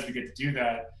that because we get to do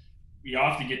that, we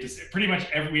often get to see pretty much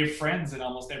we have friends in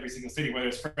almost every single city, whether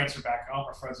it's friends from back home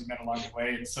or friends we met along the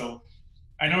way. And so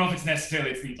I don't know if it's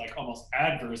necessarily the like almost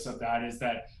adverse of that, is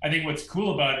that I think what's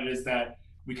cool about it is that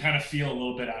we kind of feel a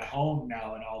little bit at home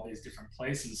now in all these different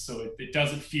places. So it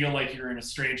doesn't feel like you're in a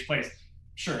strange place.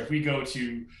 Sure, if we go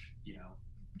to,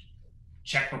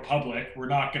 Czech Republic, we're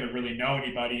not going to really know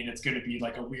anybody and it's going to be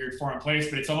like a weird foreign place,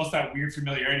 but it's almost that weird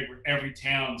familiarity where every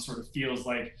town sort of feels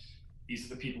like these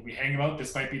are the people we hang about.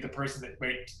 This might be the person that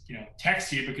might,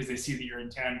 text you because they see that you're in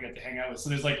town and get to hang out with.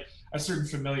 So there's like a certain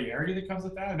familiarity that comes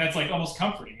with that. And that's like almost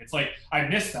comforting. It's like, I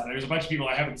miss that. There's a bunch of people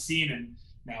I haven't seen in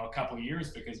now a couple of years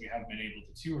because we haven't been able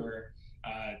to tour,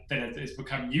 that has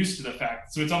become used to the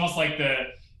fact. So it's almost like the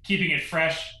keeping it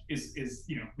fresh is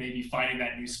maybe finding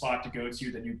that new spot to go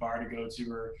to, the new bar to go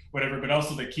to or whatever, but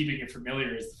also the keeping it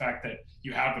familiar is the fact that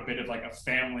you have a bit of like a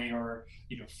family or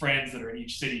friends that are in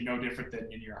each city, no different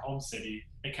than in your home city.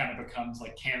 It kind of becomes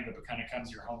like Canada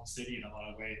becomes your home city in a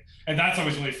lot of ways, and that's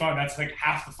always really fun. That's like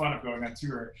half the fun of going on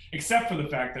tour, except for the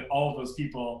fact that all of those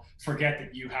people forget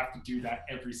that you have to do that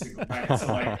every single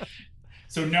night.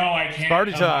 So no, I can't.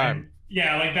 Party time.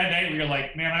 Yeah, like that night where you're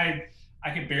like, man, I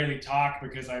can barely talk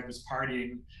because I was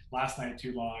partying last night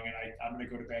too long, and I'm going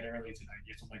to go to bed early tonight.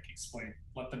 You have to like explain,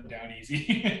 let them down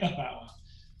easy on that one.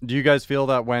 Do you guys feel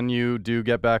that when you do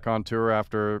get back on tour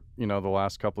after, the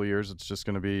last couple of years, it's just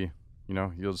going to be,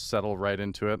 you'll settle right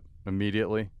into it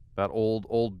immediately? That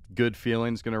old good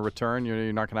feeling's going to return?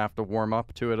 You're not going to have to warm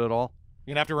up to it at all?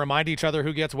 You're going to have to remind each other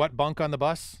who gets what bunk on the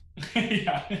bus?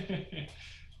 Yeah.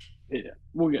 Yeah,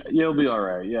 you'll be all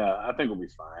right. Yeah, I think we'll be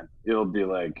fine. It'll be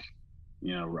like,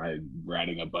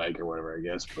 riding a bike or whatever, I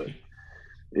guess. But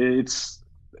it's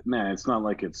not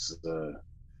like it's.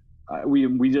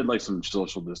 We did like some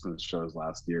social distance shows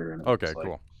last year, and okay,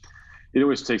 cool. It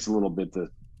always takes a little bit to,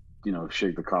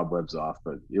 shake the cobwebs off,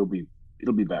 but it'll be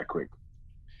back quick.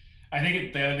 I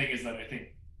think the other thing is that I think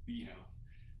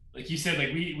like you said,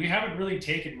 like we haven't really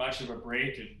taken much of a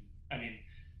break in,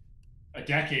 a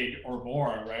decade or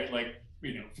more, right? Like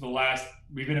we've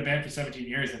been a band for 17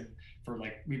 years, and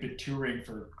we've been touring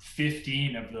for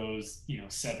 15 of those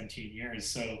 17 years.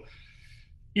 So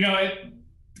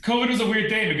COVID was a weird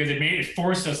thing because it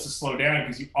forced us to slow down,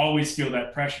 because you always feel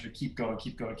that pressure to keep going. Like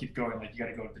you got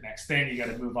to go to the next thing, you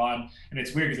got to move on. And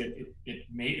it's weird because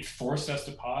it forced us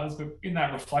to pause. But in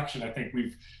that reflection, I think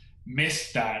we've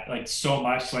missed that like so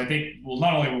much. So I think, well,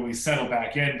 not only will we settle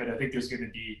back in, but I think there's going to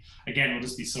be, again, we'll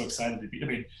just be so excited to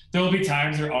be, there'll be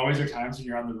times, there always are times when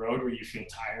you're on the road where you feel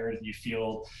tired and you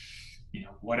feel,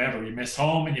 whatever, you miss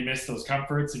home and you miss those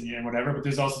comforts and whatever. But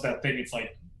there's also that thing, it's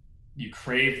like, you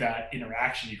crave that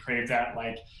interaction, you crave that,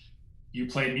 like you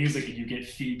play music and you get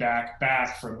feedback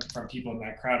back from people in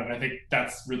that crowd. And I think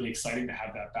that's really exciting to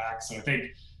have that back. So I think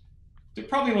there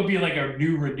probably will be like a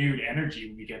renewed energy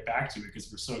when we get back to it, because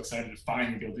we're so excited to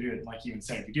finally be able to do it. And like Ewan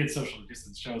said, we did social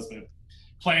distance shows, but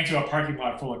playing to a parking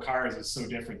lot full of cars is so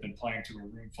different than playing to a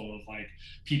room full of like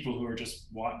people who are just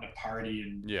wanting to party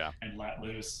and let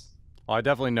loose. Well, I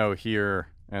definitely know here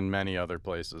and many other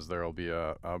places there will be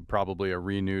probably a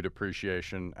renewed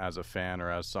appreciation as a fan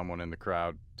or as someone in the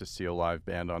crowd to see a live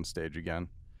band on stage again.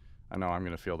 I know I'm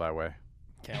going to feel that way.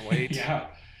 Can't wait. Yeah.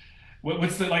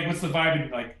 What's the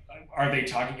vibe? Like, are they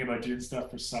talking about doing stuff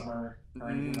for summer or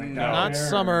anything like that? Not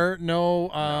summer, no.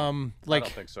 Like, I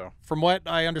don't think so. From what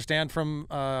I understand from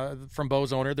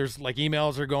Bo's owner, there's like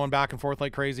emails are going back and forth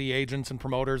like crazy. Agents and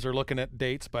promoters are looking at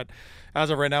dates, but as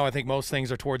of right now, I think most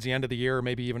things are towards the end of the year, or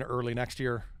maybe even early next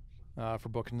year, for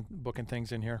booking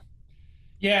things in here.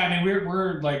 Yeah,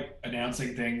 we're like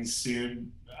announcing things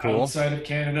soon outside of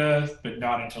Canada, but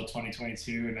not until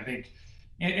 2022, and I think.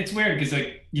 It's weird because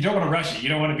like you don't want to rush it. You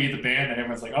don't want to be the band that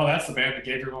everyone's like, oh, that's the band that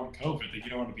gave everyone COVID. Like, you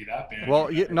don't want to be that band.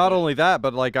 Well, not only that,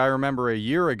 but like I remember a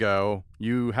year ago,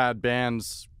 you had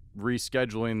bands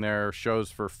rescheduling their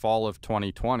shows for fall of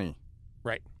 2020.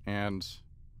 Right. And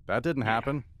that didn't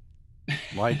happen.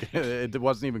 Like it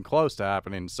wasn't even close to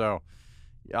happening. So,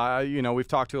 we've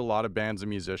talked to a lot of bands and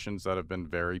musicians that have been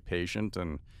very patient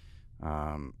and,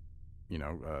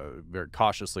 very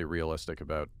cautiously realistic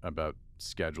about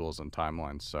schedules and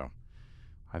timelines. So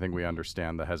I think we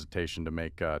understand the hesitation to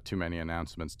make too many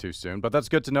announcements too soon, but that's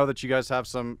good to know that you guys have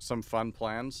some fun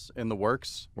plans in the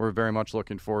works. We're very much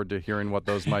looking forward to hearing what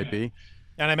those might be.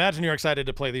 And I imagine you're excited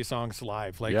to play these songs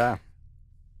live. Like, yeah,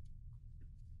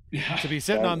 to be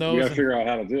sitting on those. We got to figure out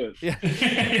how to do it.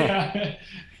 Yeah.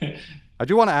 Yeah. I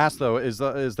do want to ask though, is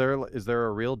there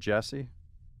a real Jessie?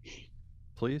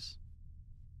 Please.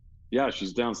 Yeah,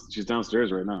 she's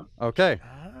downstairs right now. Okay.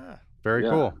 Very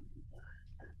cool.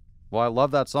 Well, I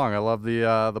love that song. I love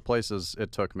the places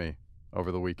it took me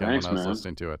over the weekend when I was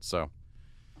listening to it. So.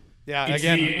 Yeah,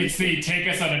 it's the take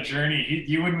us on a journey.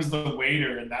 Ewan was the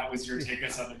waiter, and that was your take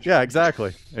us on a journey. Yeah,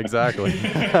 exactly.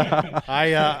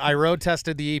 I road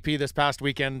tested the EP this past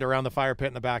weekend around the fire pit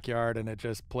in the backyard, and it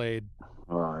just played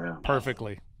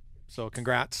perfectly. So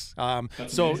congrats.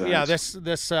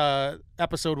 This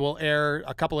episode will air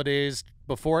a couple of days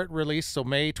before it released, so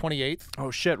May 28th.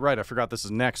 Oh shit! Right, I forgot this is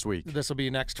next week. This will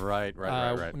be next. Right.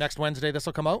 Next Wednesday, this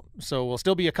will come out. So we'll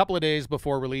still be a couple of days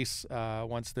before release.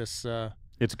 Once this.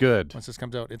 It's good. Once this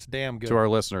comes out, it's damn good. To our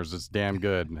listeners, it's damn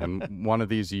good. And one of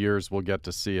these years, we'll get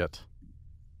to see it.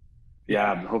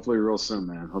 Yeah, hopefully real soon,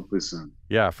 man. Hopefully soon.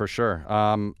 Yeah, for sure.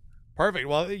 Perfect.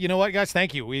 Well, you know what, guys?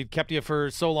 Thank you. We kept you for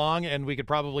so long, and we could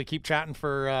probably keep chatting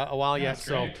for a while yet.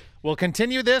 So we'll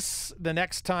continue this the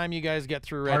next time you guys get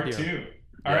through Red Deer. Part 2.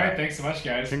 All right. Thanks so much,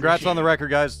 guys. Congrats on the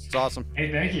record, guys. It's awesome.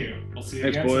 Hey, thank you. We'll see you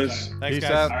again. Thanks, boys. sometime. Thanks, Peace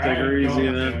guys. out. Take her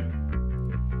easy, man.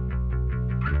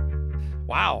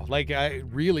 Wow, like I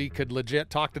really could legit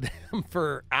talk to them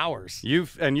for hours. You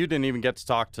didn't even get to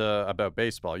talk about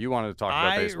baseball. You wanted to talk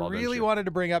about baseball. I really wanted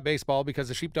to bring up baseball because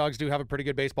the Sheepdogs do have a pretty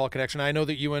good baseball connection. I know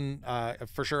that Ewan,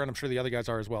 for sure, and I'm sure the other guys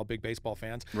are as well, big baseball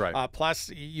fans. Right. Plus,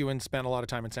 Ewan spent a lot of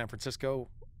time in San Francisco,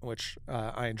 which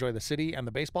I enjoy the city and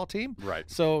the baseball team.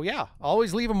 Right. So yeah,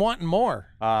 always leave them wanting more.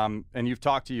 And you've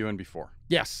talked to Ewan before.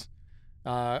 Yes.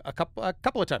 A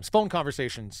couple of times, phone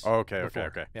conversations. Okay.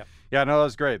 Yeah, no, that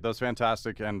was great. That was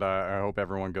fantastic, and I hope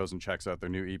everyone goes and checks out their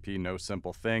new EP, No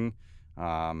Simple Thing.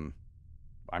 I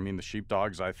mean, the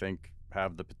Sheepdogs, I think,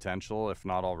 have the potential, if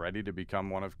not already, to become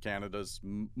one of Canada's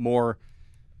more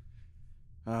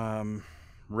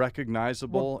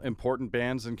recognizable, important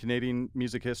bands in Canadian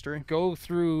music history. Go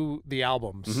through the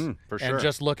albums for sure. and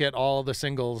just look at all the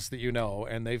singles that you know,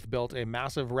 and they've built a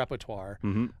massive repertoire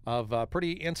of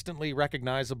pretty instantly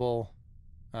recognizable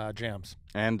jams.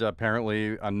 And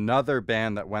apparently another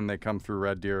band that when they come through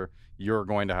Red Deer, you're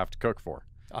going to have to cook for.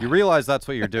 You realize that's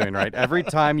what you're doing, right? Every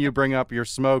time you bring up your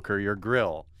smoke or your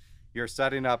grill, you're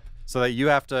setting up so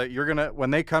that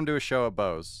when they come to a show at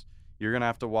Bose, you're going to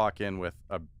have to walk in with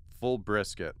a full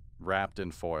brisket wrapped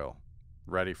in foil,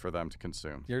 ready for them to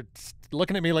consume. You're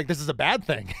looking at me like this is a bad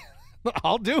thing.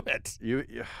 I'll do it.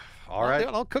 All right.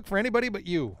 I'll cook for anybody but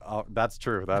you. Oh, that's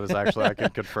true. That is actually, I can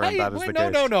confirm that is the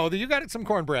case. No. You got some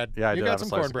cornbread. Yeah, I you did got have some a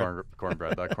slice cornbread. of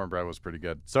cornbread. That cornbread was pretty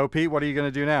good. So, Pete, what are you going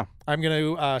to do now? I'm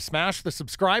going to smash the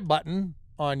subscribe button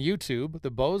on YouTube,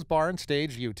 the Bose Bar and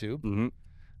Stage YouTube.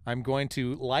 I'm going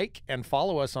to like and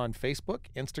follow us on Facebook,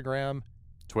 Instagram,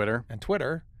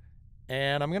 Twitter.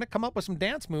 And I'm going to come up with some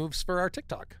dance moves for our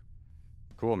TikTok.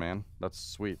 Cool, man. That's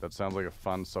sweet. That sounds like a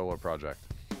fun solo project.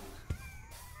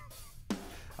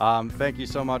 Thank you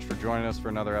so much for joining us for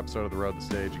another episode of The Road to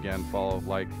Stage. Again, follow,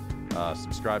 like,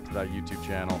 subscribe to that YouTube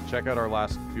channel. Check out our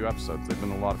last few episodes. They've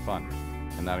been a lot of fun.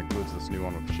 And that includes this new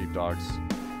one with the Sheepdogs.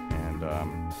 And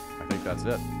I think that's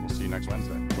it. We'll see you next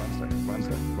Wednesday.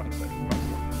 Wednesday.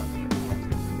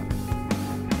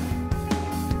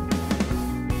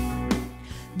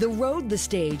 The Road the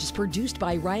Stage is produced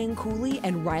by Ryan Kuly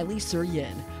and Ryley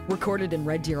Surian, recorded in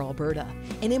Red Deer, Alberta,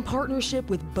 and in partnership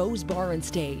with Bose Bar and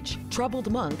Stage,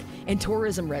 Troubled Monk, and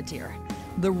Tourism Red Deer.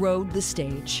 The Road the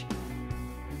Stage.